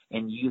driver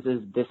and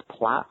uses this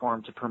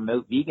platform to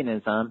promote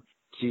veganism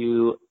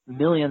to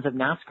millions of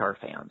NASCAR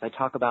fans. I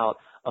talk about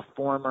a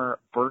former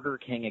Burger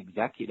King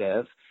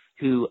executive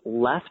who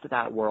left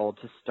that world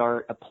to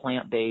start a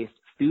plant-based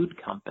food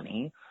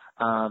company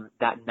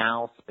that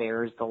now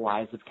spares the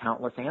lives of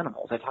countless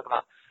animals. I talk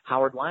about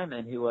Howard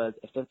Lyman, who was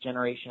a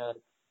fifth-generation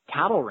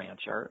cattle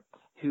rancher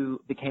who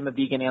became a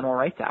vegan animal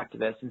rights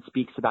activist and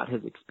speaks about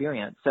his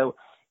experience. So,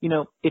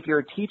 if you're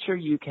a teacher,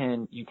 you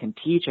can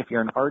teach. If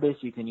you're an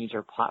artist, you can use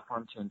your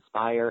platform to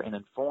inspire and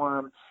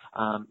inform.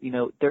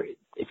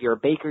 If you're a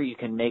baker, you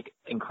can make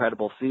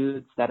incredible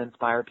foods that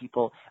inspire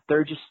people. There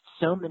are just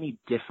so many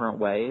different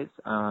ways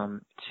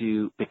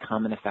to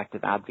become an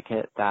effective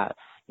advocate that,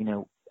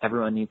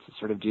 everyone needs to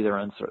sort of do their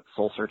own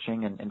soul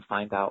searching and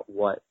find out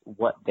what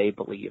they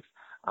believe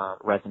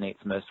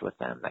resonates most with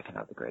them that can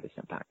have the greatest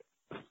impact.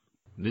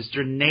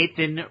 Mr.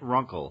 Nathan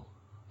Runkle,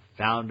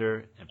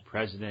 founder and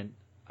president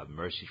of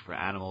Mercy for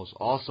Animals,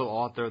 also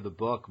author of the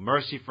book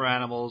Mercy for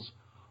Animals,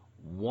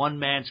 One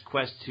Man's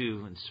Quest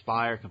to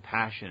Inspire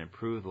Compassion and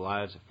Improve the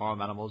Lives of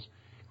Farm Animals.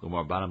 Learn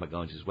more about him by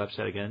going to his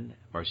website again,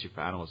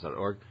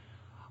 mercyforanimals.org.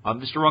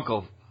 Mr.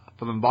 Runkle,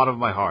 from the bottom of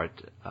my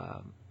heart,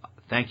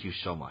 thank you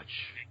so much.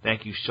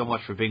 Thank you so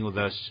much for being with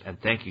us, and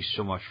thank you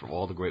so much for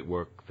all the great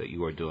work that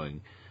you are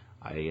doing.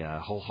 I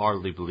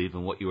wholeheartedly believe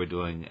in what you are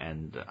doing,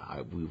 and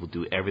we will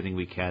do everything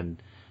we can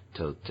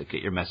to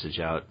get your message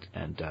out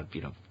and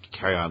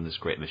carry on this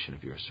great mission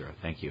of yours, sir.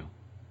 Thank you.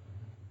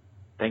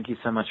 Thank you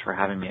so much for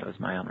having me. It was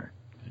my honor.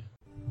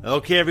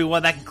 Okay,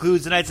 everyone, that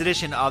concludes tonight's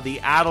edition of the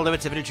Outer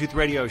Limits of Inner Truth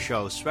Radio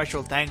Show.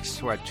 Special thanks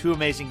to our two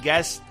amazing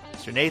guests,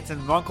 Mr.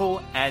 Nathan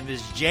Runkle and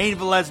Ms. Jane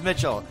Velez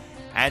Mitchell.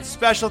 And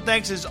special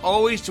thanks, as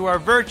always, to our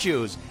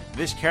virtues,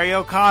 Miss Carrie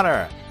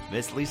O'Connor,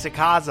 Miss Lisa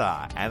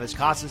Kaza, and Miss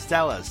Constance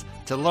Stellas.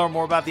 To learn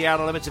more about the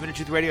Outer Limits of Inner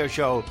Truth Radio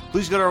Show,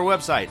 please go to our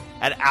website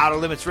at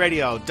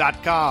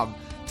outerlimitsradio.com.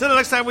 Till the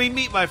next time we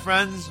meet, my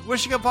friends,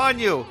 wishing upon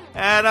you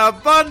an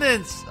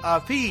abundance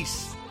of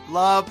peace,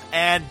 love,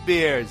 and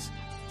beers.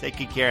 Take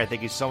good care.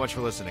 Thank you so much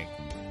for listening.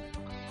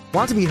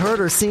 Want to be heard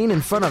or seen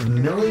in front of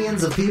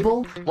millions of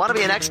people? Want to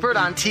be an expert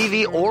on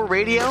TV or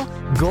radio?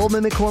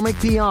 Goldman McCormick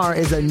PR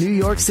is a New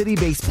York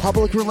City-based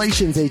public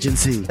relations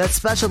agency that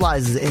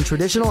specializes in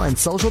traditional and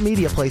social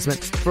media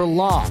placement for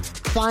law,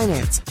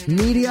 finance,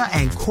 media,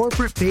 and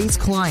corporate-based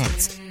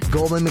clients.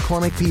 Goldman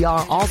McCormick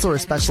PR also are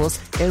specialists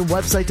in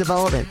website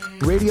development,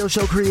 radio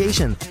show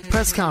creation,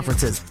 press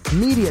conferences,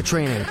 media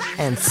training,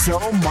 and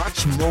so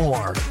much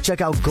more.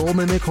 Check out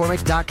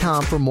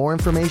GoldmanMcCormick.com for more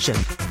information.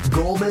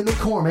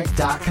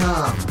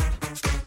 GoldmanMcCormick.com.